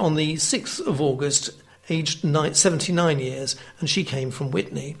died on the 6th of August, aged 79 years, and she came from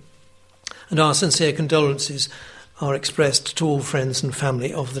Witney. And our sincere condolences are expressed to all friends and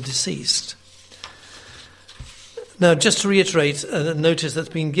family of the deceased. Now, just to reiterate a notice that's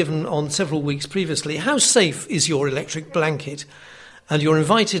been given on several weeks previously, how safe is your electric blanket? And you're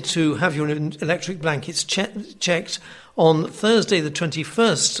invited to have your electric blankets checked on Thursday the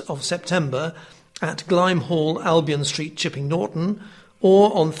 21st of September at Glyme Hall, Albion Street, Chipping Norton,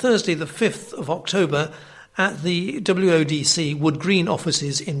 or on Thursday the 5th of October at the WODC Wood Green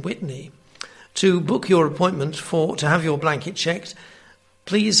offices in Witney. To book your appointment to have your blanket checked,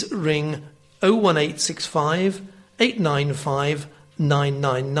 please ring 01865 895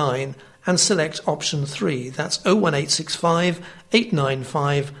 999 and select option 3. That's 01865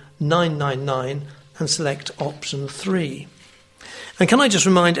 895 999 and select option 3. And can I just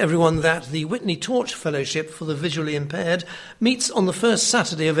remind everyone that the Witney Torch Fellowship for the Visually Impaired meets on the first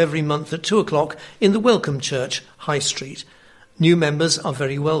Saturday of every month at 2 o'clock in the Welcome Church, High Street. New members are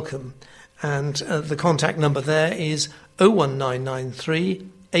very welcome. And the contact number there is 01993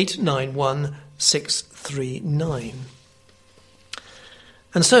 891 639.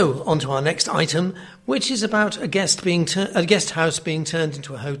 And so, on to our next item, which is about a guest house being turned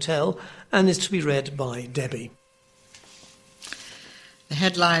into a hotel, and is to be read by Debbie. The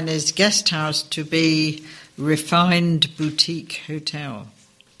headline is Guest House to be Refined Boutique Hotel.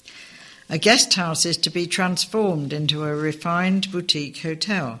 A guest house is to be transformed into a refined boutique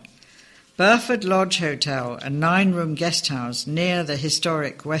hotel. Burford Lodge Hotel, a 9-room guest house near the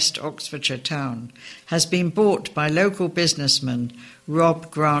historic West Oxfordshire town, has been bought by local businessman Rob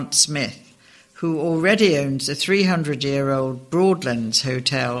Grant Smith, who already owns a 300-year-old Broadlands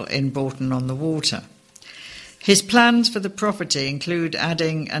Hotel in Bourton-on-the-Water. His plans for the property include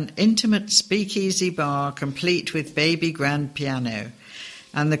adding an intimate speakeasy bar complete with baby grand piano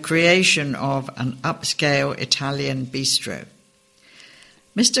and the creation of an upscale Italian bistro.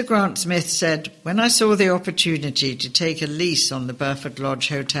 Mr. Grant Smith said, "When I saw the opportunity to take a lease on the Burford Lodge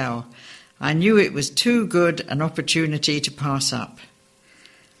Hotel, I knew it was too good an opportunity to pass up.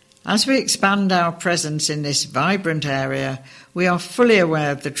 As we expand our presence in this vibrant area, we are fully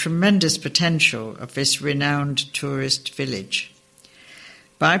aware of the tremendous potential of this renowned tourist village.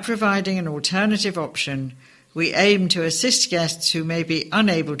 By providing an alternative option, we aim to assist guests who may be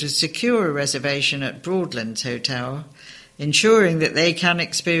unable to secure a reservation at Broadlands Hotel, ensuring that they can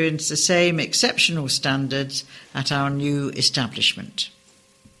experience the same exceptional standards at our new establishment."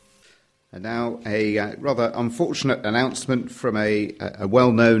 And now a rather unfortunate announcement from a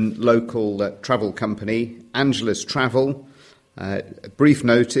well-known local travel company, Angela's Travel. A brief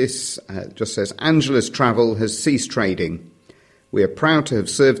notice just says, "Angela's Travel has ceased trading. We are proud to have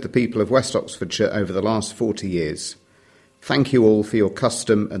served the people of West Oxfordshire over the last 40 years. Thank you all for your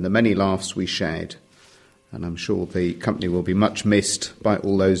custom and the many laughs we shared." And I'm sure the company will be much missed by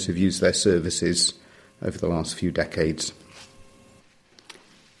all those who've used their services over the last few decades.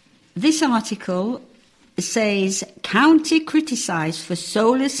 This article says, County criticised for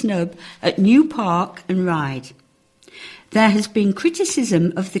solar snub at New Park and Ride. There has been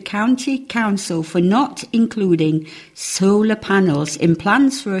criticism of the County Council for not including solar panels in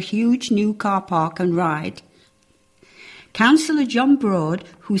plans for a huge new car park and ride. Councillor John Broad,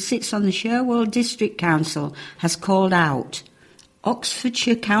 who sits on the Sherwold District Council, has called out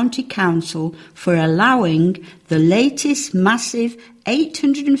Oxfordshire County Council for allowing the latest massive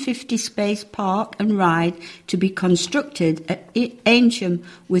 850-space park and ride to be constructed at Aynsham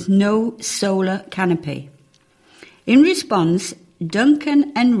with no solar canopy. In response,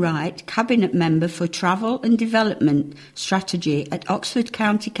 Duncan Enright, Cabinet Member for Travel and Development Strategy at Oxford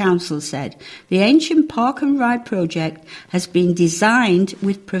County Council, said the Aynsham Park and Ride project has been designed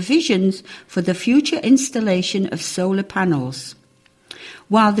with provisions for the future installation of solar panels.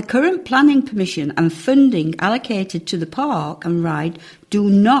 While the current planning permission and funding allocated to the park and ride do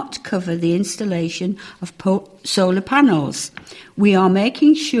not cover the installation of solar panels, we are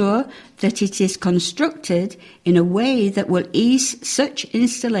making sure that it is constructed in a way that will ease such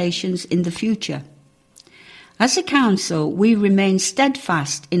installations in the future. As a council, we remain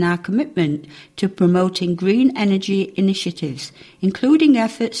steadfast in our commitment to promoting green energy initiatives, including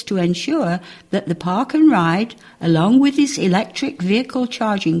efforts to ensure that the park and ride, along with its electric vehicle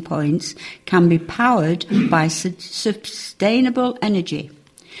charging points, can be powered by sustainable energy.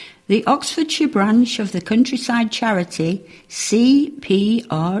 The Oxfordshire branch of the Countryside Charity,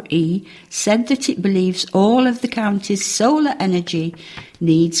 CPRE, said that it believes all of the county's solar energy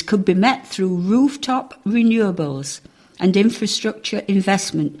needs could be met through rooftop renewables, and infrastructure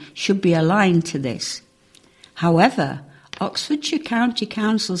investment should be aligned to this. However, Oxfordshire County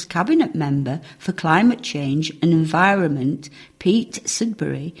Council's Cabinet Member for Climate Change and Environment, Pete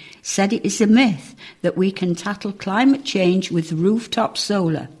Sudbury, said it is a myth that we can tackle climate change with rooftop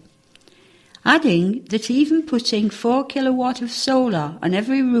solar, adding that even putting 4 kilowatt of solar on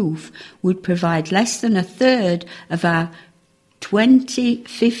every roof would provide less than a third of our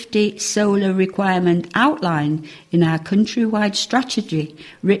 2050 solar requirement outlined in our countrywide strategy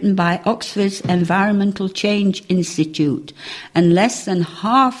written by Oxford's Environmental Change Institute, and less than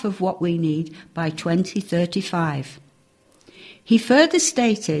half of what we need by 2035. He further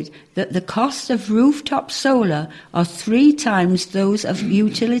stated that the costs of rooftop solar are 3 times those of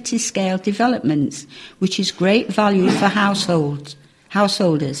utility-scale developments, which is great value for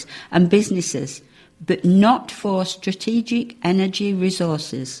householders and businesses, but not for strategic energy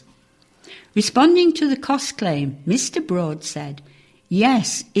resources. Responding to the cost claim, Mr. Broad said,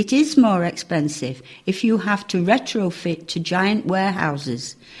 Yes, it is more expensive if you have to retrofit to giant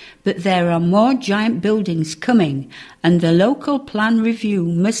warehouses, but there are more giant buildings coming, and the local plan review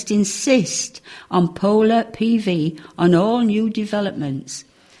must insist on solar PV on all new developments,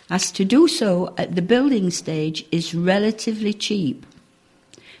 as to do so at the building stage is relatively cheap.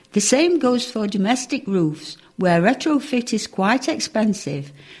 The same goes for domestic roofs, where retrofit is quite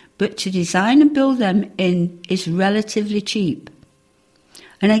expensive, but to design and build them in is relatively cheap.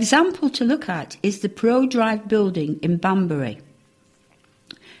 An example to look at is the ProDrive building in Banbury.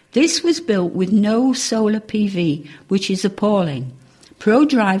 This was built with no solar PV, which is appalling.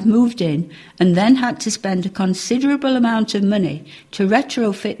 ProDrive moved in and then had to spend a considerable amount of money to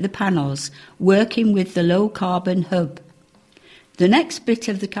retrofit the panels, working with the low-carbon hub. The next bit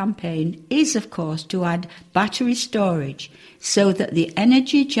of the campaign is, of course, to add battery storage so that the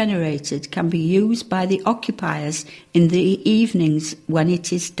energy generated can be used by the occupiers in the evenings when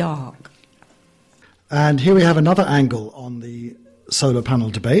it is dark. And here we have another angle on the solar panel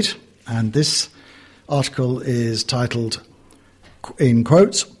debate, and this article is titled, in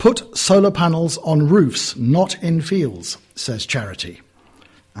quotes, "Put solar panels on roofs, not in fields," says Charity.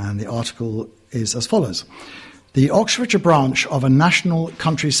 And the article is as follows. The Oxfordshire branch of a national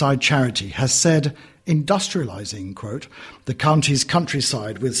countryside charity has said industrialising, quote, the county's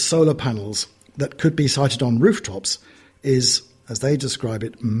countryside with solar panels that could be sited on rooftops is, as they describe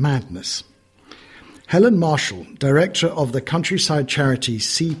it, madness. Helen Marshall, director of the countryside charity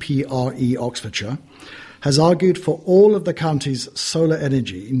CPRE Oxfordshire, has argued for all of the county's solar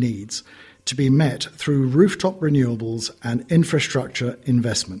energy needs to be met through rooftop renewables and infrastructure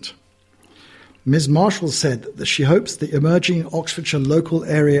investment. Ms. Marshall said that she hopes the emerging Oxfordshire Local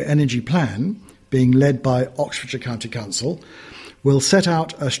Area Energy Plan, being led by Oxfordshire County Council, will set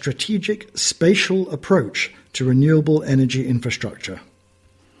out a strategic spatial approach to renewable energy infrastructure.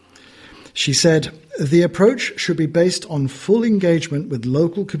 She said, the approach should be based on full engagement with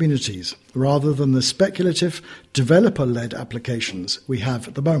local communities rather than the speculative developer-led applications we have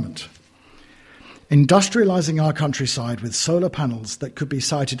at the moment. Industrialising our countryside with solar panels that could be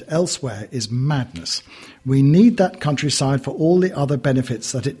sited elsewhere is madness. We need that countryside for all the other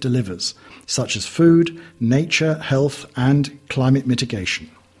benefits that it delivers, such as food, nature, health and climate mitigation.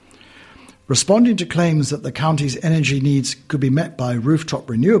 Responding to claims that the county's energy needs could be met by rooftop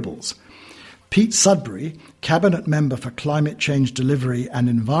renewables, Pete Sudbury, Cabinet Member for Climate Change Delivery and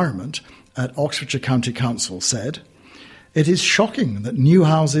Environment at Oxfordshire County Council, said, "It is shocking that new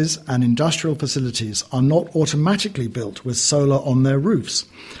houses and industrial facilities are not automatically built with solar on their roofs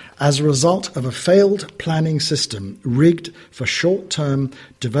as a result of a failed planning system rigged for short-term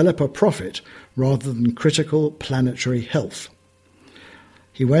developer profit rather than critical planetary health."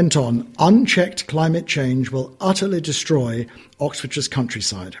 He went on, "Unchecked climate change will utterly destroy Oxfordshire's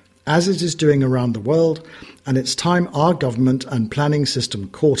countryside, as it is doing around the world, and it's time our government and planning system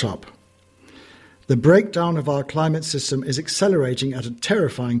caught up. The breakdown of our climate system is accelerating at a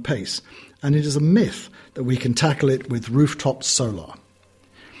terrifying pace, and it is a myth that we can tackle it with rooftop solar.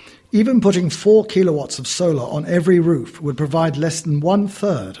 Even putting 4 kilowatts of solar on every roof would provide less than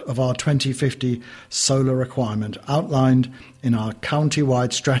 1/3 of our 2050 solar requirement outlined in our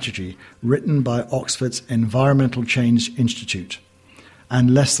county-wide strategy written by Oxford's Environmental Change Institute,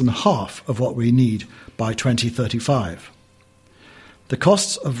 and less than half of what we need by 2035. The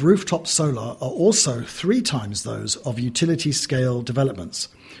costs of rooftop solar are also 3 times those of utility-scale developments,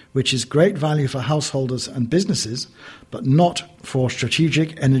 which is great value for householders and businesses, but not for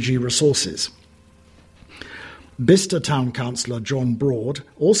strategic energy resources. Bicester Town Councillor John Broad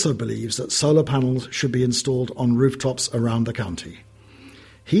also believes that solar panels should be installed on rooftops around the county.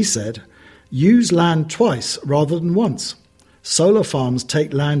 He said, "Use land twice rather than once. Solar farms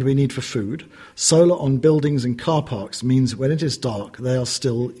take land we need for food. Solar on buildings and car parks means when it is dark, they are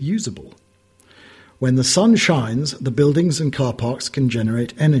still usable. When the sun shines, the buildings and car parks can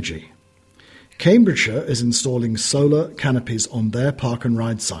generate energy. Cambridgeshire is installing solar canopies on their park and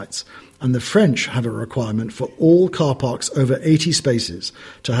ride sites, and the French have a requirement for all car parks over 80 spaces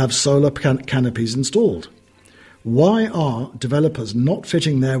to have solar canopies installed. Why are developers not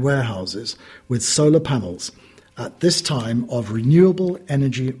fitting their warehouses with solar panels at this time of renewable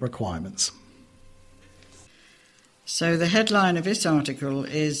energy requirements?" So the headline of this article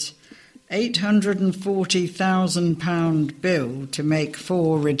is £840,000 bill to make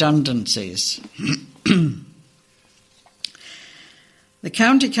 4 redundancies. The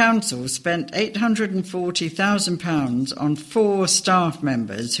County Council spent £840,000 on 4 staff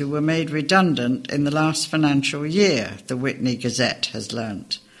members who were made redundant in the last financial year, the Witney Gazette has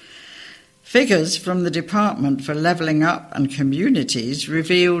learnt. Figures from the Department for Levelling Up and Communities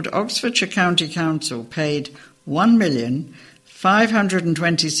revealed Oxfordshire County Council paid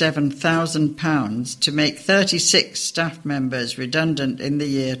 £1,527,000 to make 36 staff members redundant in the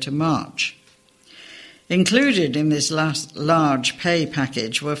year to March. Included in this last large pay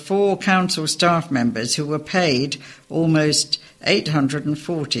package were 4 council staff members who were paid almost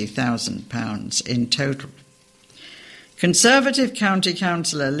 £840,000 in total. Conservative County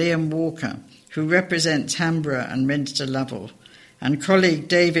Councillor Liam Walker, who represents Hamborough and Minster Lovel, and colleague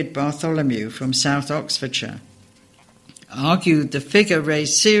David Bartholomew from South Oxfordshire, argued the figure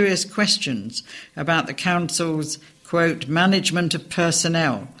raised serious questions about the council's, quote, management of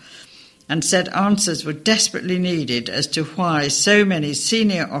personnel, and said answers were desperately needed as to why so many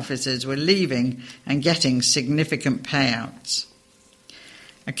senior officers were leaving and getting significant payouts.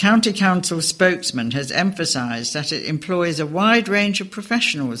 A county council spokesman has emphasised that it employs a wide range of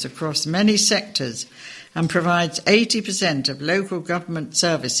professionals across many sectors and provides 80% of local government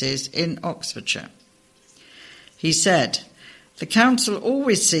services in Oxfordshire. He said, "The council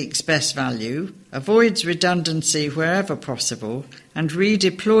always seeks best value, avoids redundancy wherever possible, and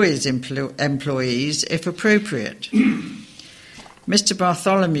redeploys employees if appropriate." Mr.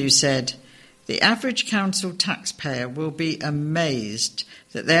 Bartholomew said, "The average council taxpayer will be amazed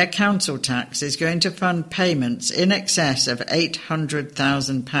that their council tax is going to fund payments in excess of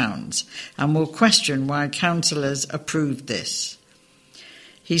 £800,000 and will question why councillors approved this."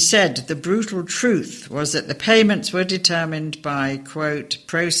 He said the brutal truth was that the payments were determined by, quote,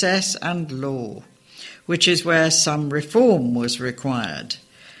 process and law, which is where some reform was required.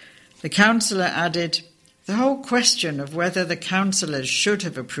 The councillor added, "The whole question of whether the councillors should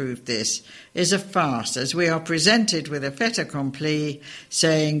have approved this is a farce, as we are presented with a fait accompli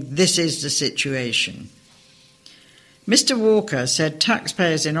saying this is the situation." Mr. Walker said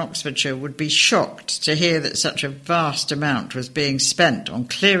taxpayers in Oxfordshire would be shocked to hear that such a vast amount was being spent on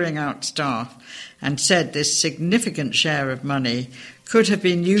clearing out staff, and said this significant share of money could have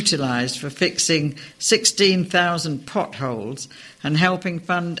been utilised for fixing 16,000 potholes and helping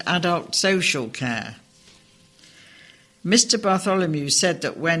fund adult social care. Mr. Bartholomew said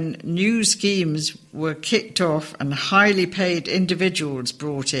that when new schemes were kicked off and highly paid individuals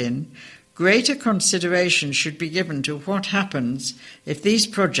brought in, greater consideration should be given to what happens if these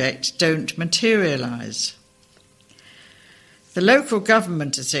projects don't materialise. The Local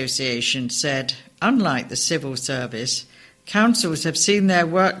Government Association said, unlike the civil service, councils have seen their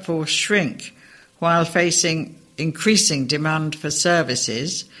workforce shrink while facing increasing demand for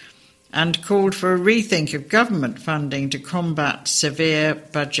services, and called for a rethink of government funding to combat severe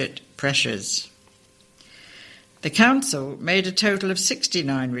budget pressures. The council made a total of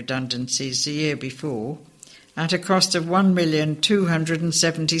 69 redundancies the year before, at a cost of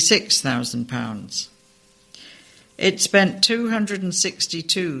 £1,276,000. It spent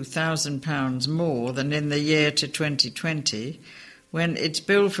 £262,000 more than in the year to 2020, when its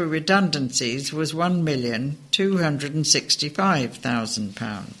bill for redundancies was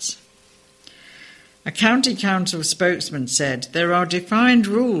 £1,265,000. A county council spokesman said there are defined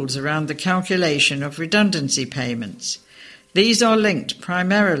rules around the calculation of redundancy payments. These are linked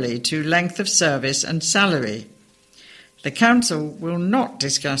primarily to length of service and salary. The council will not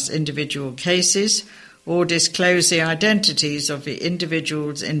discuss individual cases or disclose the identities of the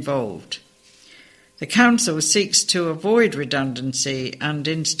individuals involved. The council seeks to avoid redundancy and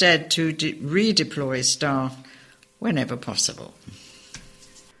instead to redeploy staff whenever possible.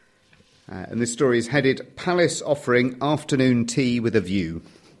 And this story is headed, Palace offering afternoon tea with a view.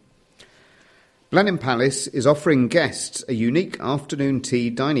 Blenheim Palace is offering guests a unique afternoon tea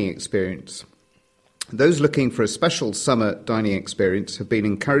dining experience. Those looking for a special summer dining experience have been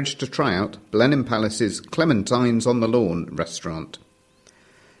encouraged to try out Blenheim Palace's Clementines on the Lawn restaurant.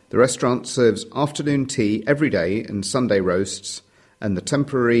 The restaurant serves afternoon tea every day and Sunday roasts, and the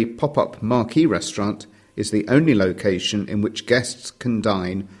temporary pop-up marquee restaurant is the only location in which guests can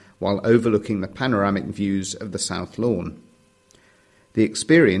dine while overlooking the panoramic views of the South Lawn. The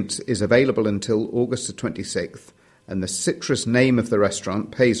experience is available until August the 26th, and the citrus name of the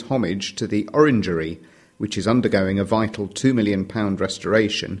restaurant pays homage to the Orangery, which is undergoing a vital £2 million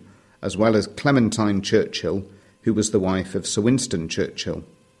restoration, as well as Clementine Churchill, who was the wife of Sir Winston Churchill.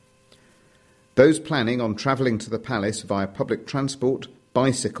 Those planning on travelling to the palace via public transport,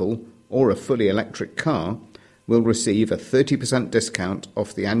 bicycle, or a fully electric car will receive a 30% discount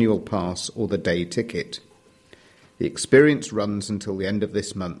off the annual pass or the day ticket. The experience runs until the end of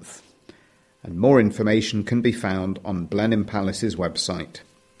this month, and more information can be found on Blenheim Palace's website.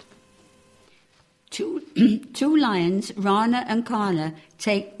 Two lions, Rana and Kana,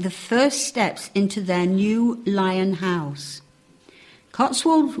 take the first steps into their new lion house.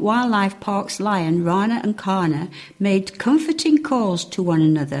 Cotswold Wildlife Park's lion, Rana and Kana, made comforting calls to one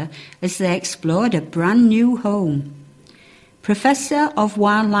another as they explored a brand new home. Professor of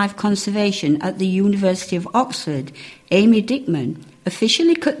Wildlife Conservation at the University of Oxford, Amy Dickman,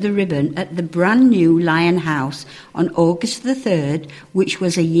 officially cut the ribbon at the brand new lion house on August the 3rd, which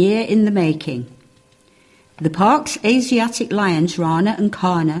was a year in the making. The park's Asiatic lions, Rana and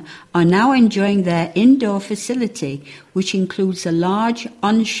Kana, are now enjoying their indoor facility, which includes a large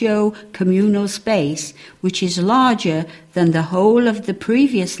on-show communal space, which is larger than the whole of the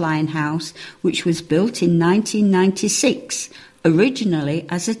previous lion house, which was built in 1996, originally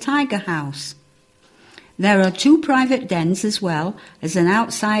as a tiger house. There are 2 private dens as well as an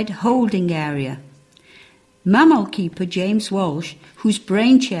outside holding area. Mammal keeper James Walsh, whose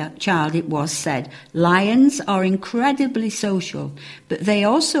brainchild it was, said, "Lions are incredibly social, but they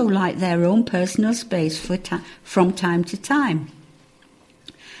also like their own personal space from time to time."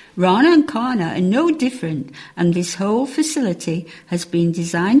 Rana and Kana are no different, and this whole facility has been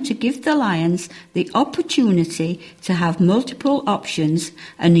designed to give the lions the opportunity to have multiple options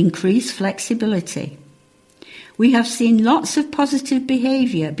and increase flexibility. We have seen lots of positive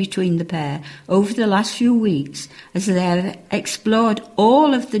behaviour between the pair over the last few weeks as they have explored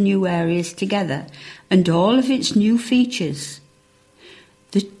all of the new areas together and all of its new features.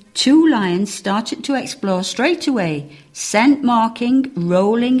 The 2 lions started to explore straight away, scent marking,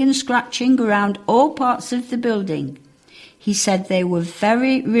 rolling and scratching around all parts of the building. He said they were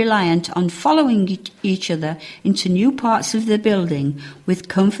very reliant on following each other into new parts of the building with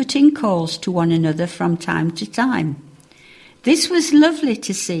comforting calls to one another from time to time. This was lovely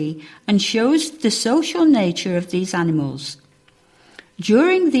to see and shows the social nature of these animals.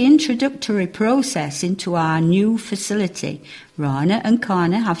 During the introductory process into our new facility, Rana and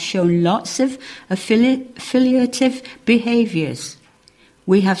Kana have shown lots of affiliative behaviours.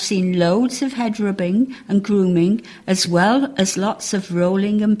 We have seen loads of head rubbing and grooming, as well as lots of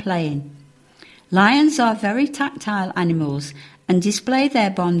rolling and playing. Lions are very tactile animals and display their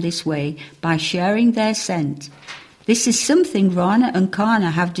bond this way by sharing their scent. This is something Rana and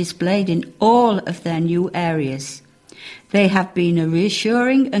Kana have displayed in all of their new areas. They have been a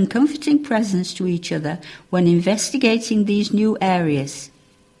reassuring and comforting presence to each other when investigating these new areas.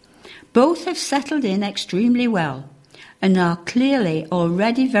 Both have settled in extremely well and are clearly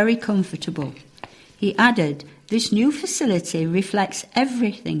already very comfortable. He added, "This new facility reflects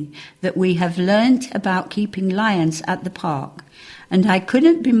everything that we have learnt about keeping lions at the park, and I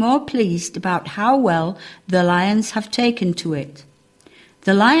couldn't be more pleased about how well the lions have taken to it."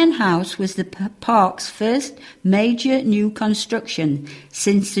 The Lion House was the park's first major new construction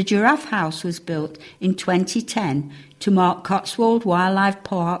since the Giraffe House was built in 2010 to mark Cotswold Wildlife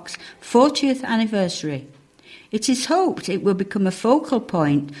Park's 40th anniversary. It is hoped it will become a focal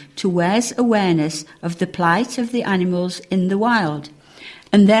point to raise awareness of the plight of the animals in the wild.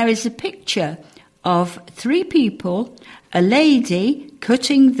 And there is a picture of 3 people, a lady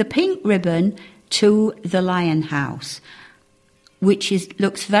cutting the pink ribbon to the Lion House, which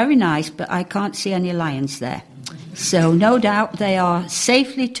looks very nice, but I can't see any lions there. So no doubt they are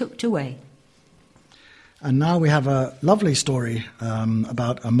safely tucked away. And now we have a lovely story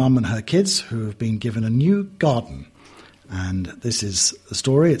about a mum and her kids who have been given a new garden. And this is the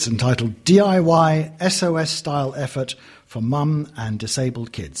story. It's entitled DIY SOS-Style Effort for Mum and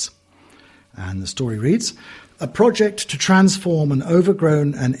Disabled Kids. And the story reads, "A project to transform an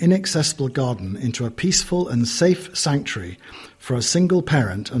overgrown and inaccessible garden into a peaceful and safe sanctuary for a single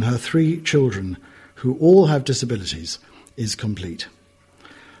parent and her 3 children who all have disabilities is complete.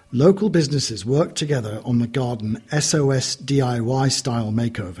 Local businesses worked together on the garden SOS DIY style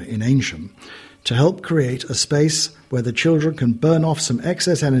makeover in Aynsham to help create a space where the children can burn off some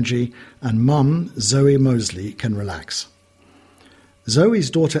excess energy and mum, Zoe Mosley, can relax. Zoe's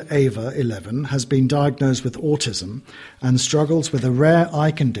daughter Ava, 11, has been diagnosed with autism and struggles with a rare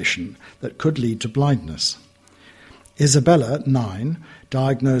eye condition that could lead to blindness. Isabella, 9,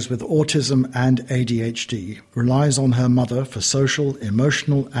 diagnosed with autism and ADHD, relies on her mother for social,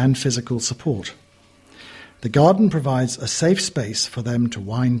 emotional and physical support. The garden provides a safe space for them to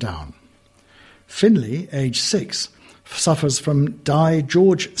wind down. Finley, age 6, suffers from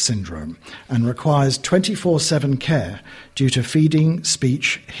Dye-George syndrome and requires 24/7 care due to feeding,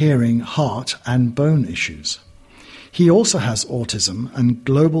 speech, hearing, heart and bone issues. He also has autism and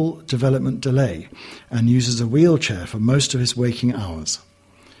global development delay and uses a wheelchair for most of his waking hours.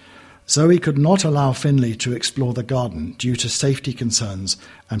 Zoe could not allow Finley to explore the garden due to safety concerns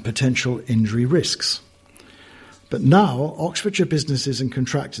and potential injury risks. But now, Oxfordshire businesses and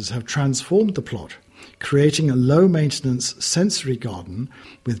contractors have transformed the plot, creating a low-maintenance sensory garden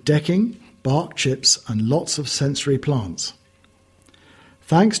with decking, bark chips and lots of sensory plants.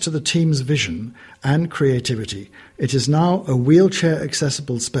 Thanks to the team's vision and creativity, it is now a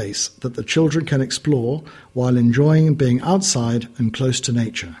wheelchair-accessible space that the children can explore while enjoying being outside and close to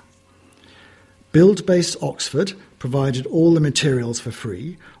nature. Build-Based Oxford provided all the materials for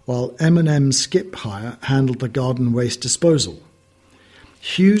free, while M&M Skip Hire handled the garden waste disposal.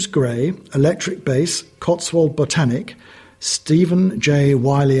 Hughes Gray, Electric Base, Cotswold Botanic, Stephen J.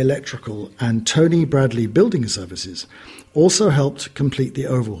 Wiley Electrical and Tony Bradley Building Services also helped complete the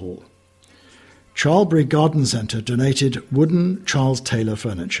overhaul. Charlbury Garden Centre donated wooden Charles Taylor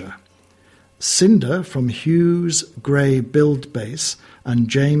furniture. Cinder from Hughes Gray Build Base and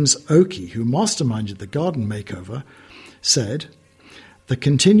James Oakey, who masterminded the garden makeover, said, "The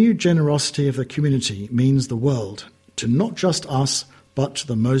continued generosity of the community means the world to not just us, but to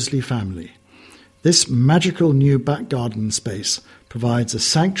the Moseley family. This magical new back garden space provides a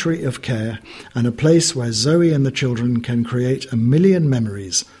sanctuary of care and a place where Zoe and the children can create a million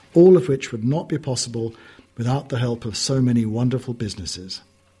memories, all of which would not be possible without the help of so many wonderful businesses."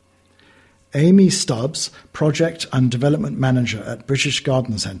 Amy Stubbs, Project and Development Manager at British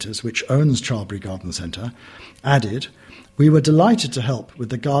Garden Centres, which owns Charlbury Garden Centre, added, "We were delighted to help with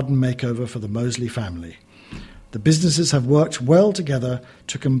the garden makeover for the Moseley family. The businesses have worked well together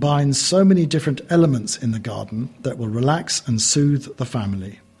to combine so many different elements in the garden that will relax and soothe the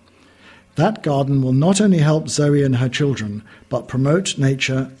family. That garden will not only help Zoe and her children, but promote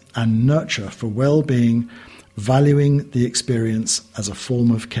nature and nurture for well-being, valuing the experience as a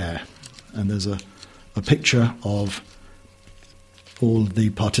form of care." And there's a picture of all the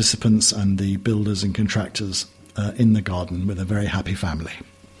participants and the builders and contractors in the garden with a very happy family.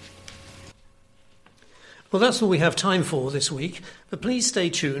 Well, that's all we have time for this week, but please stay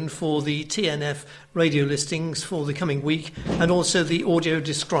tuned for the TNF radio listings for the coming week and also the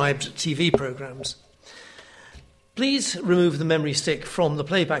audio-described TV programmes. Please remove the memory stick from the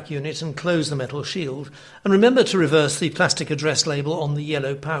playback unit and close the metal shield, and remember to reverse the plastic address label on the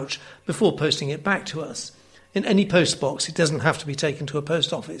yellow pouch before posting it back to us. In any post box, it doesn't have to be taken to a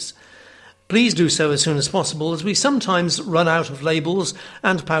post office. Please do so as soon as possible, as we sometimes run out of labels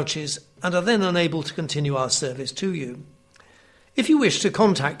and pouches and are then unable to continue our service to you. If you wish to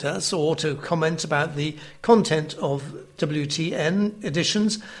contact us or to comment about the content of WTN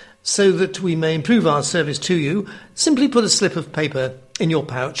editions so that we may improve our service to you, simply put a slip of paper in your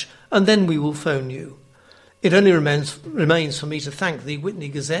pouch and then we will phone you. It only remains for me to thank the Witney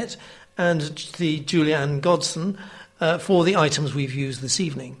Gazette and the Julianne Godson for the items we've used this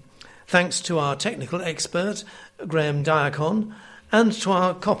evening. Thanks to our technical expert, Graham Diacon, and to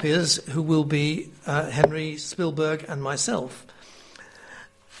our copiers, who will be Henry Spielberg and myself.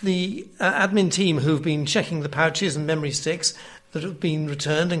 The admin team who've been checking the pouches and memory sticks that have been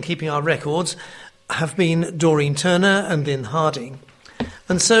returned and keeping our records have been Doreen Turner and Lynn Harding.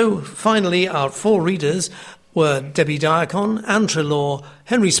 And so, finally, our four readers were Debbie Diacon, Anne Trelaw,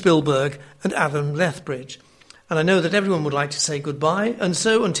 Henry Spielberg and Adam Lethbridge. And I know that everyone would like to say goodbye, and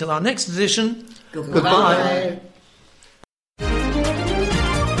so until our next edition, goodbye.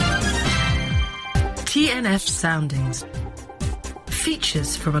 TNF Soundings.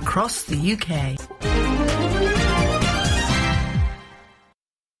 Features from across the UK.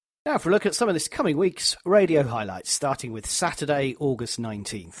 Now for a look at some of this coming week's radio highlights, starting with Saturday, August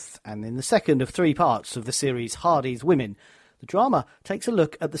 19th. And in the second of three parts of the series Hardy's Women, the drama takes a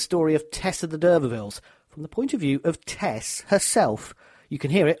look at the story of Tess of the D'Urbervilles from the point of view of Tess herself. You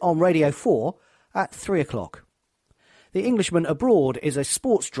can hear it on Radio 4 at 3 o'clock. The Englishman Abroad is a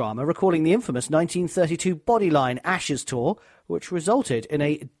sports drama recalling the infamous 1932 Bodyline Ashes tour, which resulted in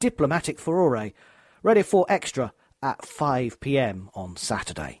a diplomatic furore. Radio 4 Extra at 5 p.m. on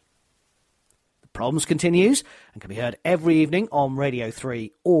Saturday. The Proms continues and can be heard every evening on Radio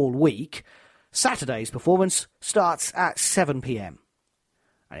 3 all week. Saturday's performance starts at 7 p.m.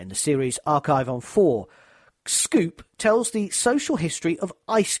 And in the series Archive on 4, Scoop tells the social history of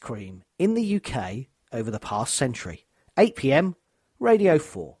ice cream in the UK over the past century. 8 p.m, Radio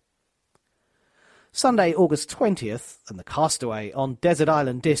 4. Sunday, August 20th, and the Castaway on Desert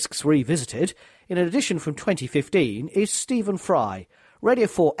Island Discs Revisited, in an edition from 2015, is Stephen Fry. Radio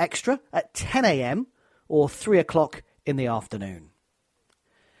 4 Extra at 10 a.m. or 3 o'clock in the afternoon.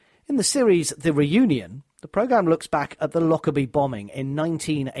 In the series The Reunion, The programme looks back at the Lockerbie bombing in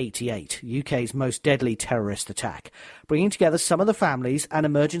 1988, UK's most deadly terrorist attack, bringing together some of the families and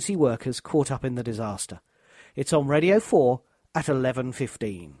emergency workers caught up in the disaster. It's on Radio 4 at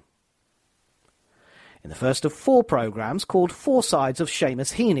 11:15. In the first of 4 programmes called Four Sides of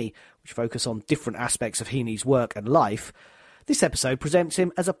Seamus Heaney, which focus on different aspects of Heaney's work and life, this episode presents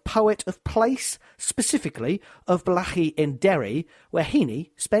him as a poet of place, specifically of Blachi in Derry, where Heaney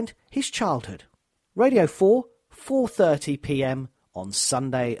spent his childhood. Radio 4, 4:30 p.m. on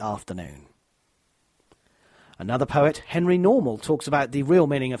Sunday afternoon. Another poet, Henry Normal, talks about the real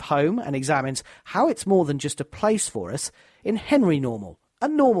meaning of home and examines how it's more than just a place for us in Henry Normal, A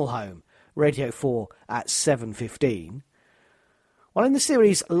Normal Home, Radio 4 at 7:15. While in the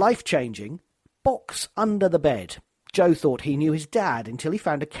series Life-Changing, Box Under the Bed, Joe thought he knew his dad until he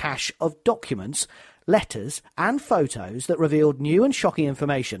found a cache of documents, letters and photos that revealed new and shocking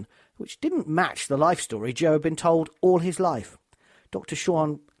information which didn't match the life story Joe had been told all his life. Dr.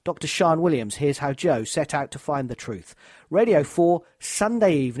 Sean Williams hears how Joe set out to find the truth. Radio 4,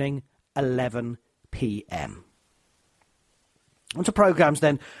 Sunday evening, 11 p.m. On to programmes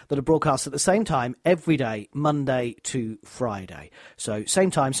then that are broadcast at the same time every day, Monday to Friday. So same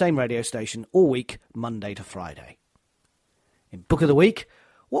time, same radio station, all week, Monday to Friday. In Book of the Week,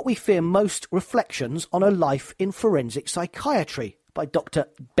 What We Fear Most, Reflections on a Life in Forensic Psychiatry by Dr.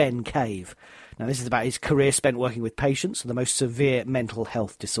 Ben Cave. Now this is about his career spent working with patients with the most severe mental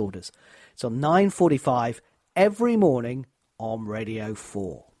health disorders. It's on 9:45 every morning on Radio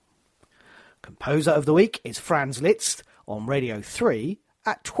 4. Composer of the Week is Franz Liszt on Radio 3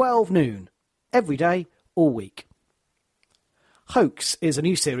 at 12 noon, every day, all week. Hoax is a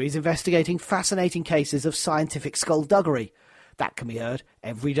new series investigating fascinating cases of scientific skullduggery. That can be heard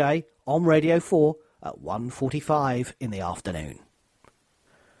every day on Radio 4 at 1:45 in the afternoon.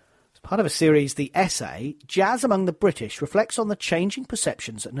 As part of a series, the essay, Jazz Among the British, reflects on the changing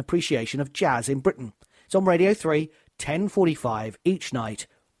perceptions and appreciation of jazz in Britain. It's on Radio 3, 10:45 each night,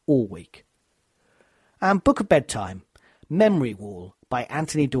 all week. And Book of Bedtime, Memory Wall by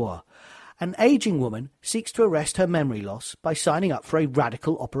Anthony Doerr. An ageing woman seeks to arrest her memory loss by signing up for a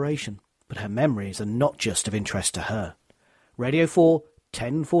radical operation, but her memories are not just of interest to her. Radio 4,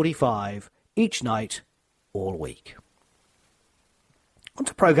 10:45 each night, all week. On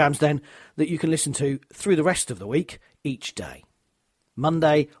to programmes then that you can listen to through the rest of the week, each day.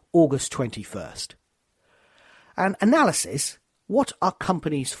 Monday, August 21st. An analysis, what are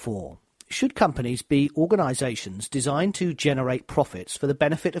companies for? Should companies be organisations designed to generate profits for the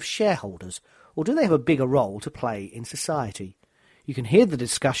benefit of shareholders, or do they have a bigger role to play in society? You can hear the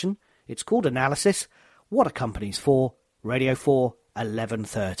discussion. It's called Analysis, What Are Companies For? Radio 4,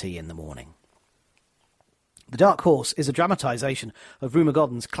 11:30 in the morning. The Dark Horse is a dramatisation of Rumer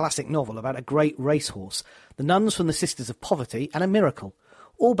Godden's classic novel about a great racehorse, the nuns from the Sisters of Poverty and a miracle,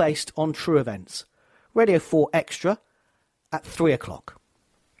 all based on true events. Radio 4 Extra at 3 o'clock.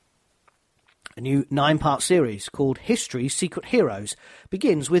 A new 9-part series called History's Secret Heroes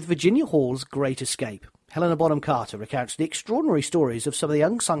begins with Virginia Hall's Great Escape. Helena Bonham Carter recounts the extraordinary stories of some of the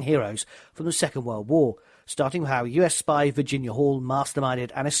unsung heroes from the Second World War, starting with how US spy Virginia Hall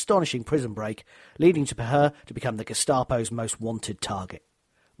masterminded an astonishing prison break, leading to her to become the Gestapo's most wanted target.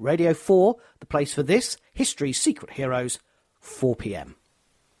 Radio 4, the place for this, History's Secret Heroes, 4 p.m.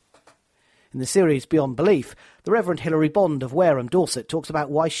 In the series Beyond Belief, the Reverend Hilary Bond of Wareham, Dorset, talks about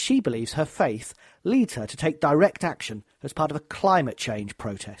why she believes her faith leads her to take direct action as part of a climate change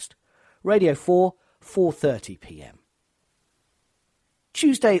protest. Radio 4, 4:30 p.m.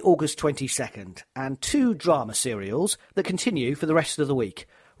 Tuesday, August 22nd, and 2 drama serials that continue for the rest of the week,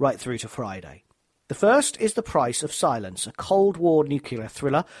 right through to Friday. The first is The Price of Silence, a Cold War nuclear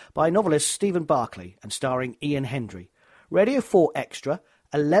thriller by novelist Stephen Barclay and starring Ian Hendry. Radio 4 Extra,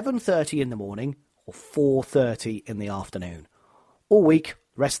 11:30 in the morning or 4:30 in the afternoon. All week,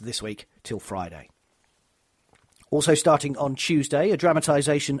 the rest of this week, till Friday. Also starting on Tuesday, a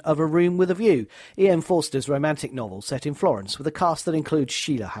dramatisation of A Room with a View, E.M. Forster's romantic novel set in Florence with a cast that includes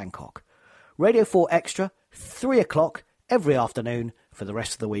Sheila Hancock. Radio 4 Extra, 3 o'clock every afternoon for the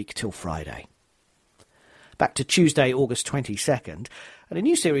rest of the week till Friday. Back to Tuesday, August 22nd, and a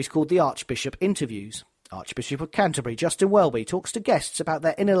new series called The Archbishop Interviews. Archbishop of Canterbury, Justin Welby, talks to guests about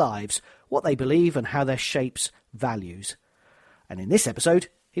their inner lives, what they believe and how their shapes values. And in this episode,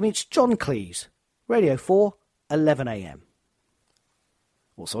 he meets John Cleese. Radio 4, 11 a.m.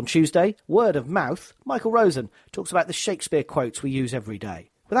 Also on Tuesday, Word of Mouth, Michael Rosen talks about the Shakespeare quotes we use every day,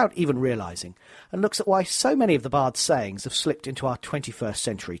 without even realising, and looks at why so many of the bard's sayings have slipped into our 21st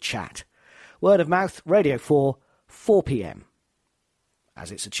century chat. Word of Mouth, Radio 4, 4 p.m.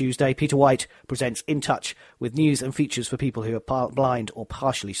 As it's a Tuesday, Peter White presents In Touch with news and features for people who are blind or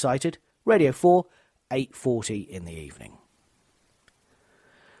partially sighted. Radio 4, 8:40 in the evening.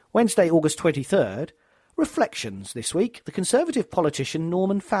 Wednesday, August 23rd, Reflections this week. The Conservative politician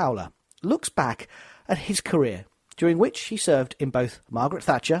Norman Fowler looks back at his career, during which he served in both Margaret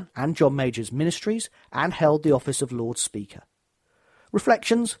Thatcher and John Major's ministries and held the office of Lord Speaker.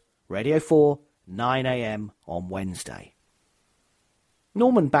 Reflections, Radio 4, 9 a.m. on Wednesday.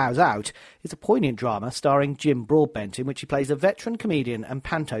 Norman Bows Out is a poignant drama starring Jim Broadbent in which he plays a veteran comedian and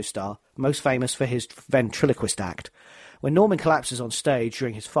panto star, most famous for his ventriloquist act. When Norman collapses on stage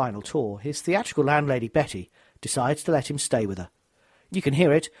during his final tour, his theatrical landlady Betty decides to let him stay with her. You can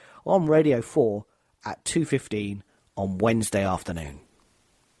hear it on Radio 4 at 2:15 on Wednesday afternoon.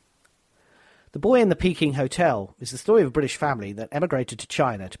 The Boy in the Peking Hotel is the story of a British family that emigrated to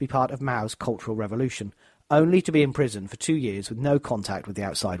China to be part of Mao's Cultural Revolution, only to be imprisoned for 2 years with no contact with the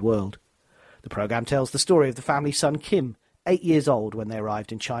outside world. The programme tells the story of the family's son Kim, 8 years old when they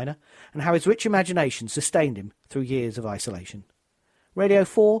arrived in China, and how his rich imagination sustained him through years of isolation. Radio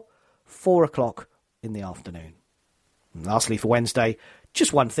 4, 4 o'clock in the afternoon. And lastly for Wednesday,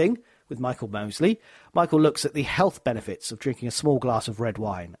 Just One Thing with Michael Mosley. Michael looks at the health benefits of drinking a small glass of red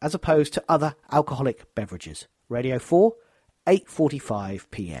wine as opposed to other alcoholic beverages. Radio 4,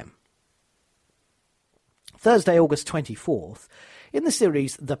 8:45 p.m. Thursday, August 24th, in the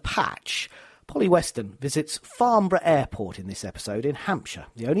series The Patch, Polly Weston visits Farnborough Airport in this episode in Hampshire,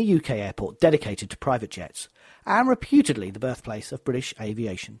 the only UK airport dedicated to private jets, and reputedly the birthplace of British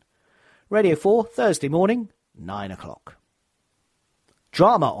aviation. Radio 4, Thursday morning, 9 o'clock.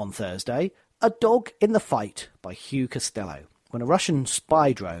 Drama on Thursday, A Dog in the Fight by Hugh Costello. When a Russian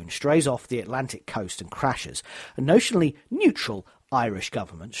spy drone strays off the Atlantic coast and crashes, a notionally neutral Irish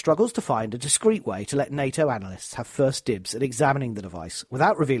government struggles to find a discreet way to let NATO analysts have first dibs at examining the device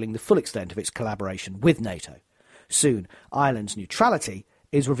without revealing the full extent of its collaboration with NATO. Soon, Ireland's neutrality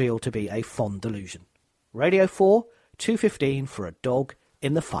is revealed to be a fond delusion. Radio 4, 2:15 for A Dog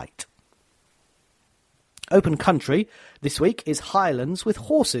in the Fight. Open Country this week is Highlands with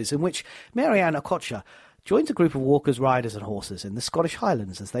Horses, in which Marianne Okocha joins a group of walkers, riders and horses in the Scottish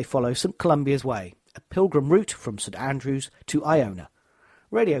Highlands as they follow St Columbia's Way, a pilgrim route from St Andrews to Iona.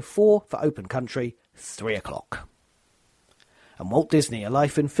 Radio 4 for Open Country, 3 o'clock. And Walt Disney, A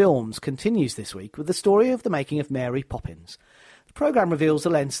Life in Films, continues this week with the story of the making of Mary Poppins. The programme reveals the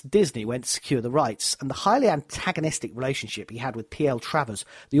lengths Disney went to secure the rights and the highly antagonistic relationship he had with P.L. Travers,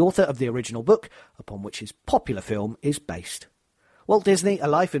 the author of the original book, upon which his popular film is based. Walt Disney, A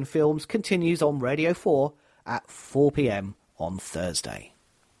Life in Films continues on Radio 4 at 4 p.m. on Thursday.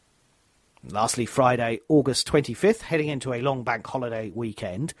 And lastly, Friday, August 25th, heading into a long bank holiday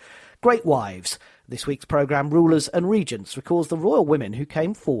weekend, Great Wives. This week's programme, Rulers and Regents, recalls the royal women who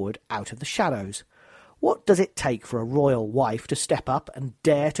came forward out of the shadows. What does it take for a royal wife to step up and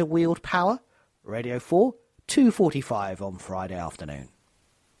dare to wield power? Radio 4, 2:45 on Friday afternoon.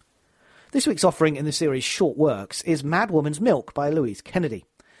 This week's offering in the series Short Works is Mad Woman's Milk by Louise Kennedy.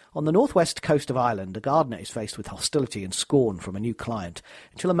 On the northwest coast of Ireland, a gardener is faced with hostility and scorn from a new client,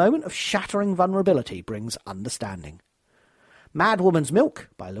 until a moment of shattering vulnerability brings understanding. Mad Woman's Milk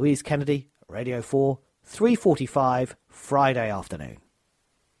by Louise Kennedy, Radio 4, 3:45, Friday afternoon.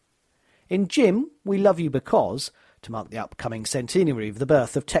 In Jim, We Love You Because, to mark the upcoming centenary of the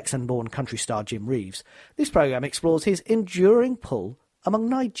birth of Texan-born country star Jim Reeves, this programme explores his enduring pull among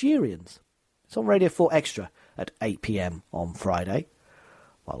Nigerians. It's on Radio 4 Extra at 8 p.m. on Friday.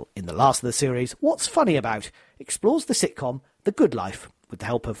 While in the last of the series, What's Funny About explores the sitcom The Good Life with the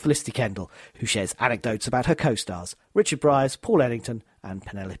help of Felicity Kendall, who shares anecdotes about her co-stars, Richard Bryars, Paul Eddington and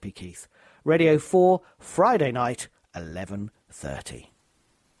Penelope Keith. Radio 4, Friday night, 11:30.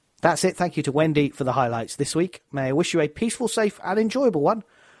 That's it. Thank you to Wendy for the highlights this week. May I wish you a peaceful, safe and enjoyable one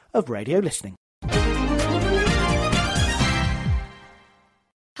of radio listening.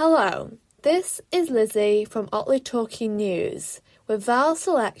 Hello, this is Lizzie from Otley Talking News with our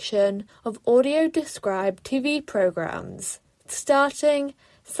selection of audio-described TV programmes starting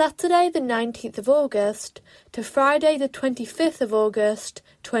Saturday the 19th of August to Friday the 25th of August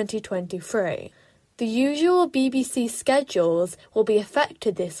 2023. The usual BBC schedules will be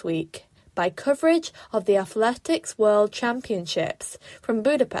affected this week by coverage of the Athletics World Championships from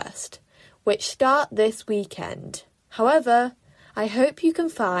Budapest, which start this weekend. However, I hope you can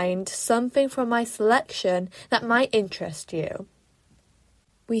find something from my selection that might interest you.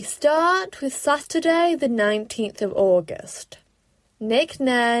 We start with Saturday the 19th of August. Nick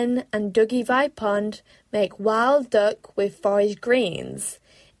Nen and Dougie Vipond make wild duck with forage greens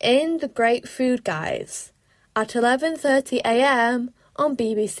in The Great Food Guys at 11:30 a.m. on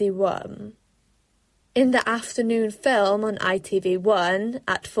BBC One. In the afternoon film on ITV1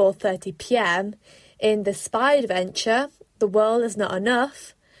 at 4:30pm, in The Spy Adventure, The World Is Not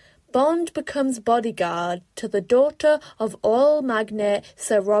Enough, Bond becomes bodyguard to the daughter of oil magnate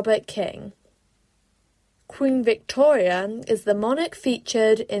Sir Robert King. Queen Victoria is the monarch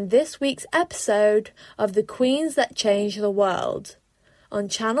featured in this week's episode of The Queens That Changed the World, on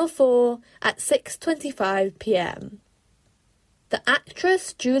Channel 4 at 6:25pm. The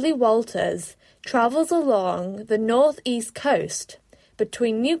actress Julie Walters travels along the north-east coast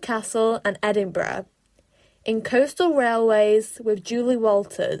between Newcastle and Edinburgh in Coastal Railways with Julie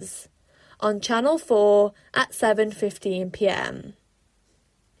Walters on Channel 4 at 7:15pm.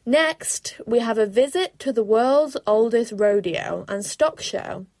 Next, we have a visit to the world's oldest rodeo and stock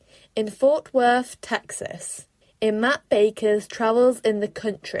show in Fort Worth, Texas, in Matt Baker's Travels in the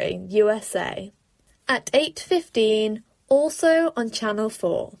Country, USA, at 8:15, also on Channel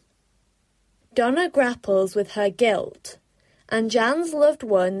 4. Donna grapples with her guilt, and Jan's loved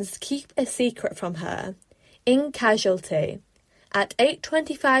ones keep a secret from her, in Casualty, at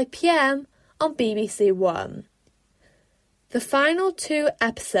 8:25pm on BBC One. The final 2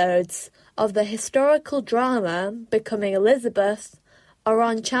 episodes of the historical drama Becoming Elizabeth are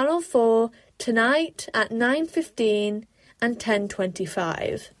on Channel 4 tonight at 9:15 and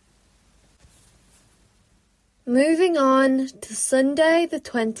 10:25. Moving on to Sunday the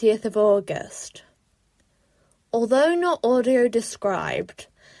 20th of August. Although not audio described,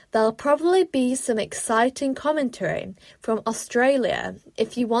 there'll probably be some exciting commentary from Australia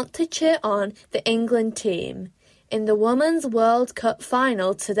if you want to cheer on the England team in the Women's World Cup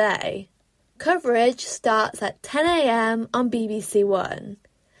final today. Coverage starts at 10am on BBC One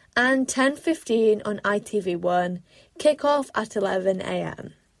and 10:15 on ITV1, kick-off at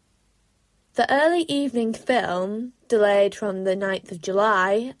 11am. The early evening film, delayed from the 9th of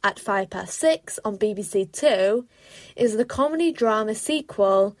July at 6:05 on BBC Two, is the comedy drama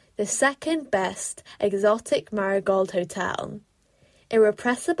sequel The Second Best Exotic Marigold Hotel.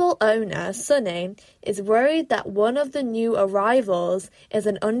 Irrepressible owner Sonny is worried that one of the new arrivals is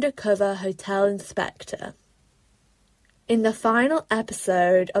an undercover hotel inspector. In the final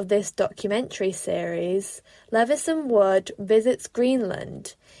episode of this documentary series, Levison Wood visits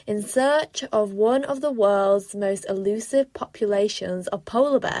Greenland in search of one of the world's most elusive populations of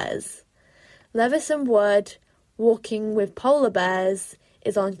polar bears. Levison Wood, Walking with Polar Bears,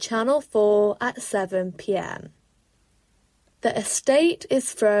 is on Channel 4 at 7pm. The estate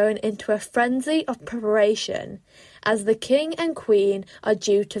is thrown into a frenzy of preparation as the King and Queen are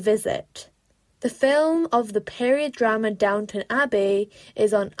due to visit. The film of the period drama Downton Abbey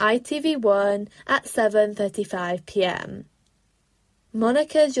is on ITV1 at 7:35pm.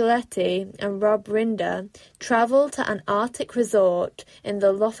 Monica Giletti and Rob Rinder travel to an Arctic resort in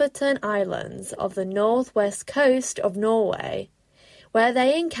the Lofoten Islands of the northwest coast of Norway, where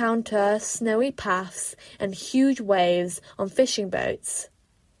they encounter snowy paths and huge waves on fishing boats.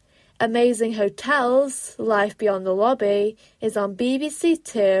 Amazing Hotels, Life Beyond the Lobby is on BBC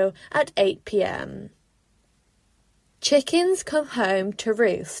Two at 8pm. Chickens come home to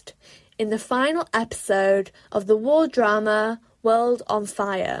roost in the final episode of the war drama World on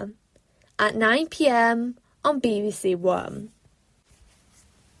Fire at 9pm on BBC One.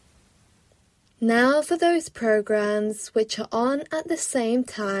 Now for those programmes which are on at the same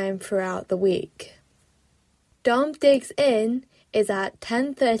time throughout the week. Dom Digs In is at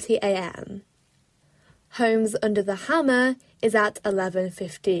 10:30am. Homes Under the Hammer is at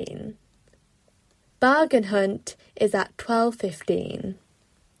 11:15. Bargain Hunt is at 12:15.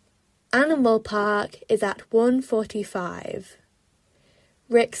 Animal Park is at 1:45.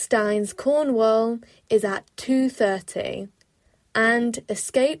 Rick Stein's Cornwall is at 2:30. And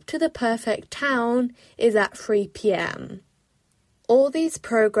Escape to the Perfect Town is at 3pm. All these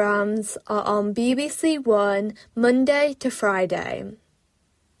programmes are on BBC One Monday to Friday.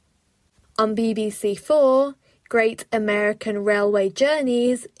 On BBC 4, Great American Railway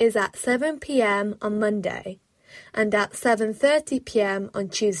Journeys is at 7pm on Monday and at 7:30pm on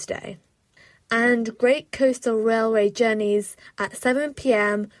Tuesday. And Great Coastal Railway Journeys at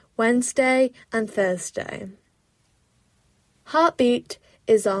 7pm Wednesday and Thursday. Heartbeat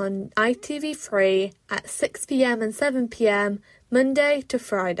is on ITV3 at 6pm and 7pm Monday to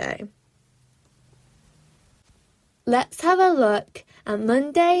Friday. Let's have a look at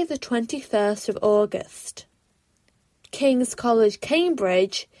Monday the 21st of August. King's College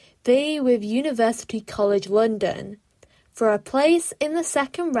Cambridge v with University College London for a place in the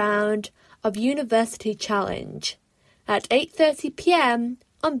second round of University Challenge at 8:30pm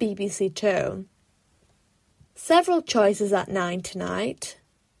on BBC Two. Several choices at 9 tonight.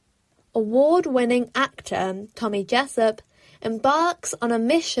 Award-winning actor Tommy Jessup embarks on a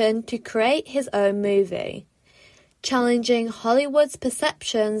mission to create his own movie, challenging Hollywood's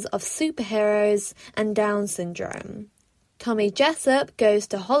perceptions of superheroes and Down syndrome. Tommy Jessup Goes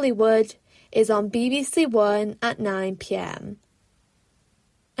to Hollywood is on BBC One at 9 p.m.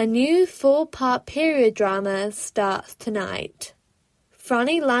 A new 4-part period drama starts tonight.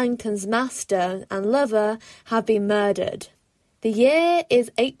 Franny Langton's master and lover have been murdered. The year is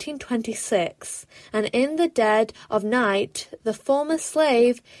 1826, and in the dead of night, the former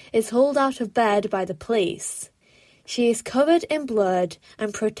slave is hauled out of bed by the police. She is covered in blood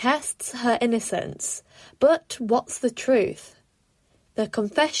and protests her innocence. But what's the truth? The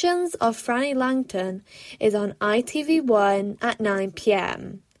Confessions of Franny Langton is on ITV1 at 9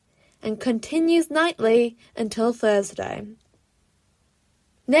 p.m. and continues nightly until Thursday.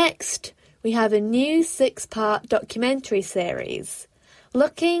 Next, we have a new 6-part documentary series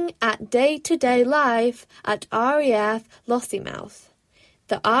looking at day-to-day life at RAF Lossiemouth,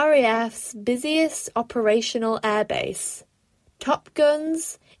 the RAF's busiest operational airbase. Top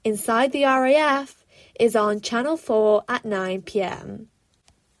Guns Inside the RAF is on Channel 4 at 9 p.m.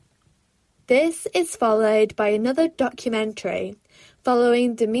 This is followed by another documentary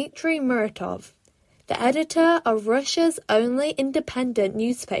following Dmitry Muratov, the editor of Russia's only independent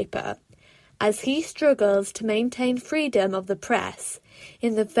newspaper, as he struggles to maintain freedom of the press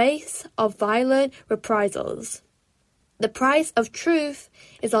in the face of violent reprisals. The Price of Truth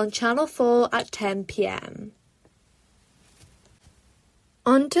is on Channel 4 at 10 p.m.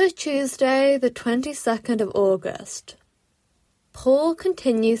 On to Tuesday, the 22nd of August. Paul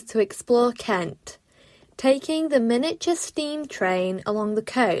continues to explore Kent, taking the miniature steam train along the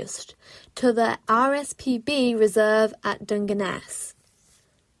coast to the RSPB reserve at Dungeness.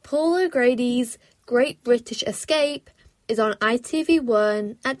 Paul O'Grady's Great British Escape is on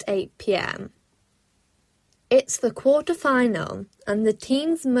ITV1 at 8 p.m. It's the quarter-final, and the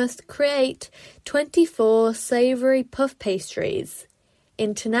teams must create 24 savoury puff pastries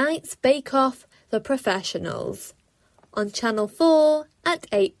in tonight's Bake Off The Professionals on Channel 4 at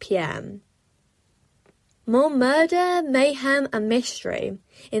 8 p.m. More murder, mayhem and mystery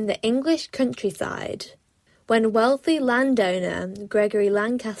in the English countryside when wealthy landowner Gregory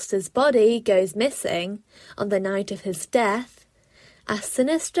Lancaster's body goes missing on the night of his death. A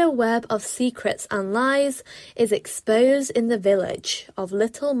sinister web of secrets and lies is exposed in the village of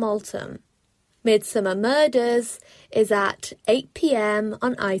Little Malton. Midsummer Murders is at 8 p.m.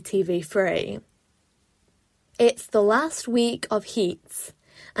 on ITV3. It's the last week of heats,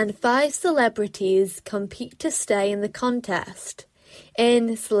 and 5 celebrities compete to stay in the contest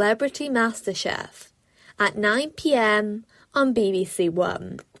in Celebrity MasterChef at 9 p.m. on BBC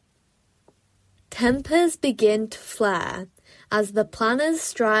One. Tempers begin to flare as the planners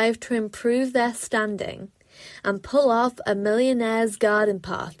strive to improve their standing and pull off a millionaire's garden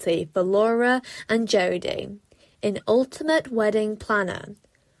party for Laura and Jodie in Ultimate Wedding Planner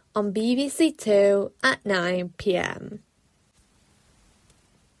on BBC Two at 9 p.m.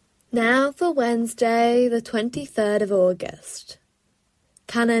 Now for Wednesday, the 23rd of August.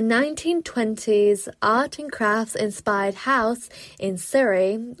 Can a 1920s art and crafts inspired house in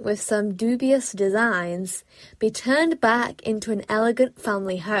Surrey with some dubious designs be turned back into an elegant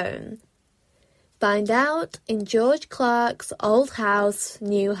family home? Find out in George Clark's Old House,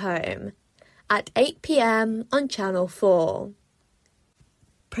 New Home at 8 p.m. on Channel 4.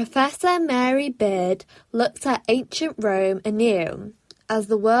 Professor Mary Beard looks at ancient Rome anew as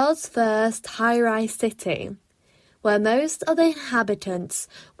the world's first high-rise city, where most of the inhabitants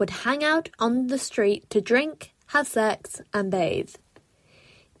would hang out on the street to drink, have sex and bathe.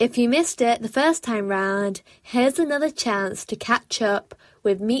 If you missed it the first time round, here's another chance to catch up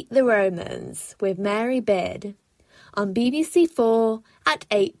with Meet the Romans with Mary Beard on BBC 4 at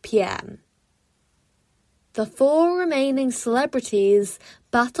 8 p.m. The 4 remaining celebrities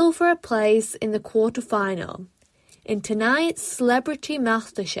battle for a place in the quarter-final in tonight's Celebrity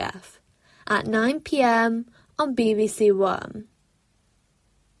MasterChef at 9 p.m. on BBC One.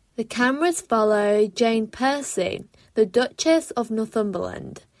 The cameras follow Jane Percy, the Duchess of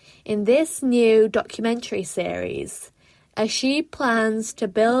Northumberland, in this new documentary series, as she plans to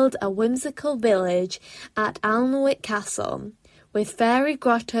build a whimsical village at Alnwick Castle with fairy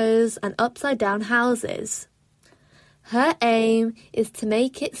grottos and upside-down houses. Her aim is to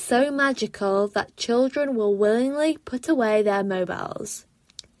make it so magical that children will willingly put away their mobiles.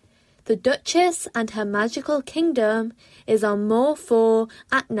 The Duchess and Her Magical Kingdom is on More 4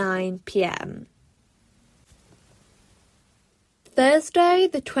 at 9 p.m. Thursday,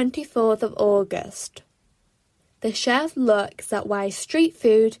 the 24th of August. the chef looks at why street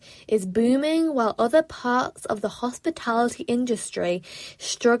food is booming while other parts of the hospitality industry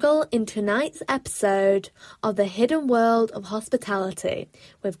struggle in tonight's episode of The Hidden World of Hospitality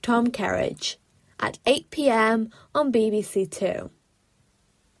with Tom Kerridge at 8 p.m. on BBC Two.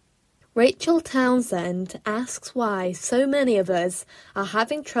 Rachel Townsend asks why so many of us are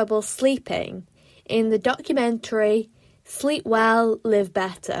having trouble sleeping in the documentary Sleep Well, Live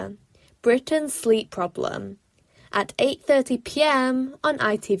Better, Britain's Sleep Problem, at 8:30 p.m. on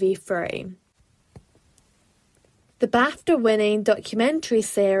ITV3. The BAFTA-winning documentary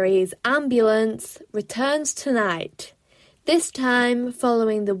series Ambulance returns tonight, this time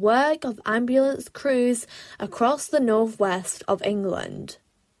following the work of ambulance crews across the northwest of England.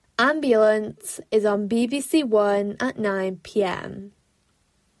 Ambulance is on BBC One at 9 p.m.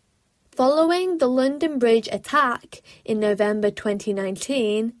 Following the London Bridge attack in November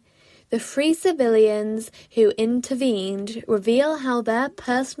 2019, the 3 civilians who intervened reveal how their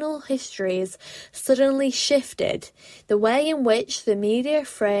personal histories suddenly shifted the way in which the media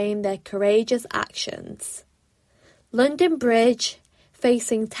frame their courageous actions. London Bridge,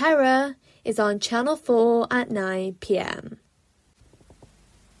 Facing Terror, is on Channel 4 at 9 p.m.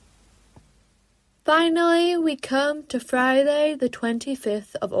 Finally, we come to Friday the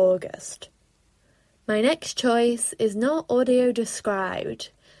 25th of August. My next choice is not audio described,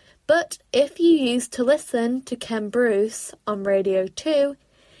 but if you used to listen to Ken Bruce on Radio 2,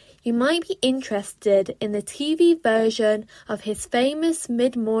 you might be interested in the TV version of his famous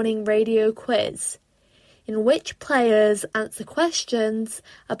mid-morning radio quiz, in which players answer questions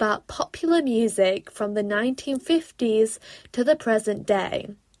about popular music from the 1950s to the present day.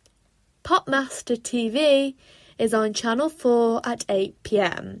 Popmaster TV is on Channel 4 at 8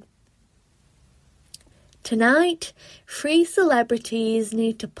 p.m. Tonight, 3 celebrities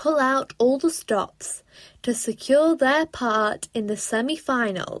need to pull out all the stops to secure their part in the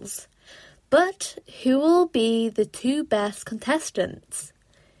semi-finals. But who will be the 2 best contestants?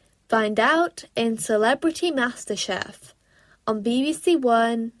 Find out in Celebrity MasterChef on BBC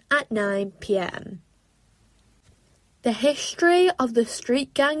One at 9 p.m. The history of the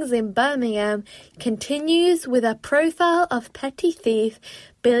street gangs in Birmingham continues with a profile of petty thief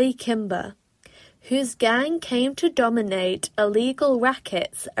Billy Kimber, whose gang came to dominate illegal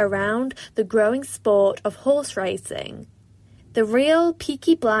rackets around the growing sport of horse racing. The Real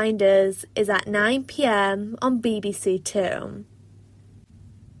Peaky Blinders is at 9 p.m. on BBC Two.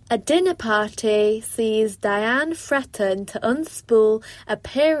 A dinner party sees Diane threaten to unspool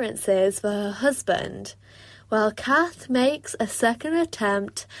appearances for her husband, while Kath makes a second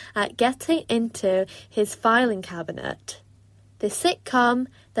attempt at getting into his filing cabinet. The sitcom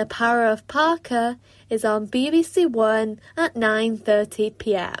The Power of Parker is on BBC One at 9:30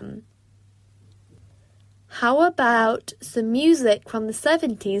 p.m. How about some music from the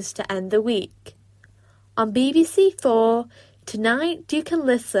 70s to end the week? On BBC 4, tonight you can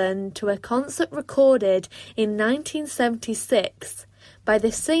listen to a concert recorded in 1976 by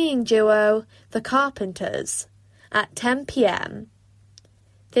the singing duo The Carpenters at 10 p.m.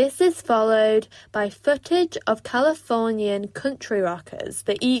 This is followed by footage of Californian country rockers,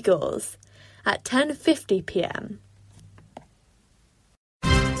 the Eagles, at 10:50 p.m.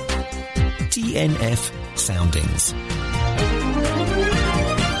 TNF Soundings.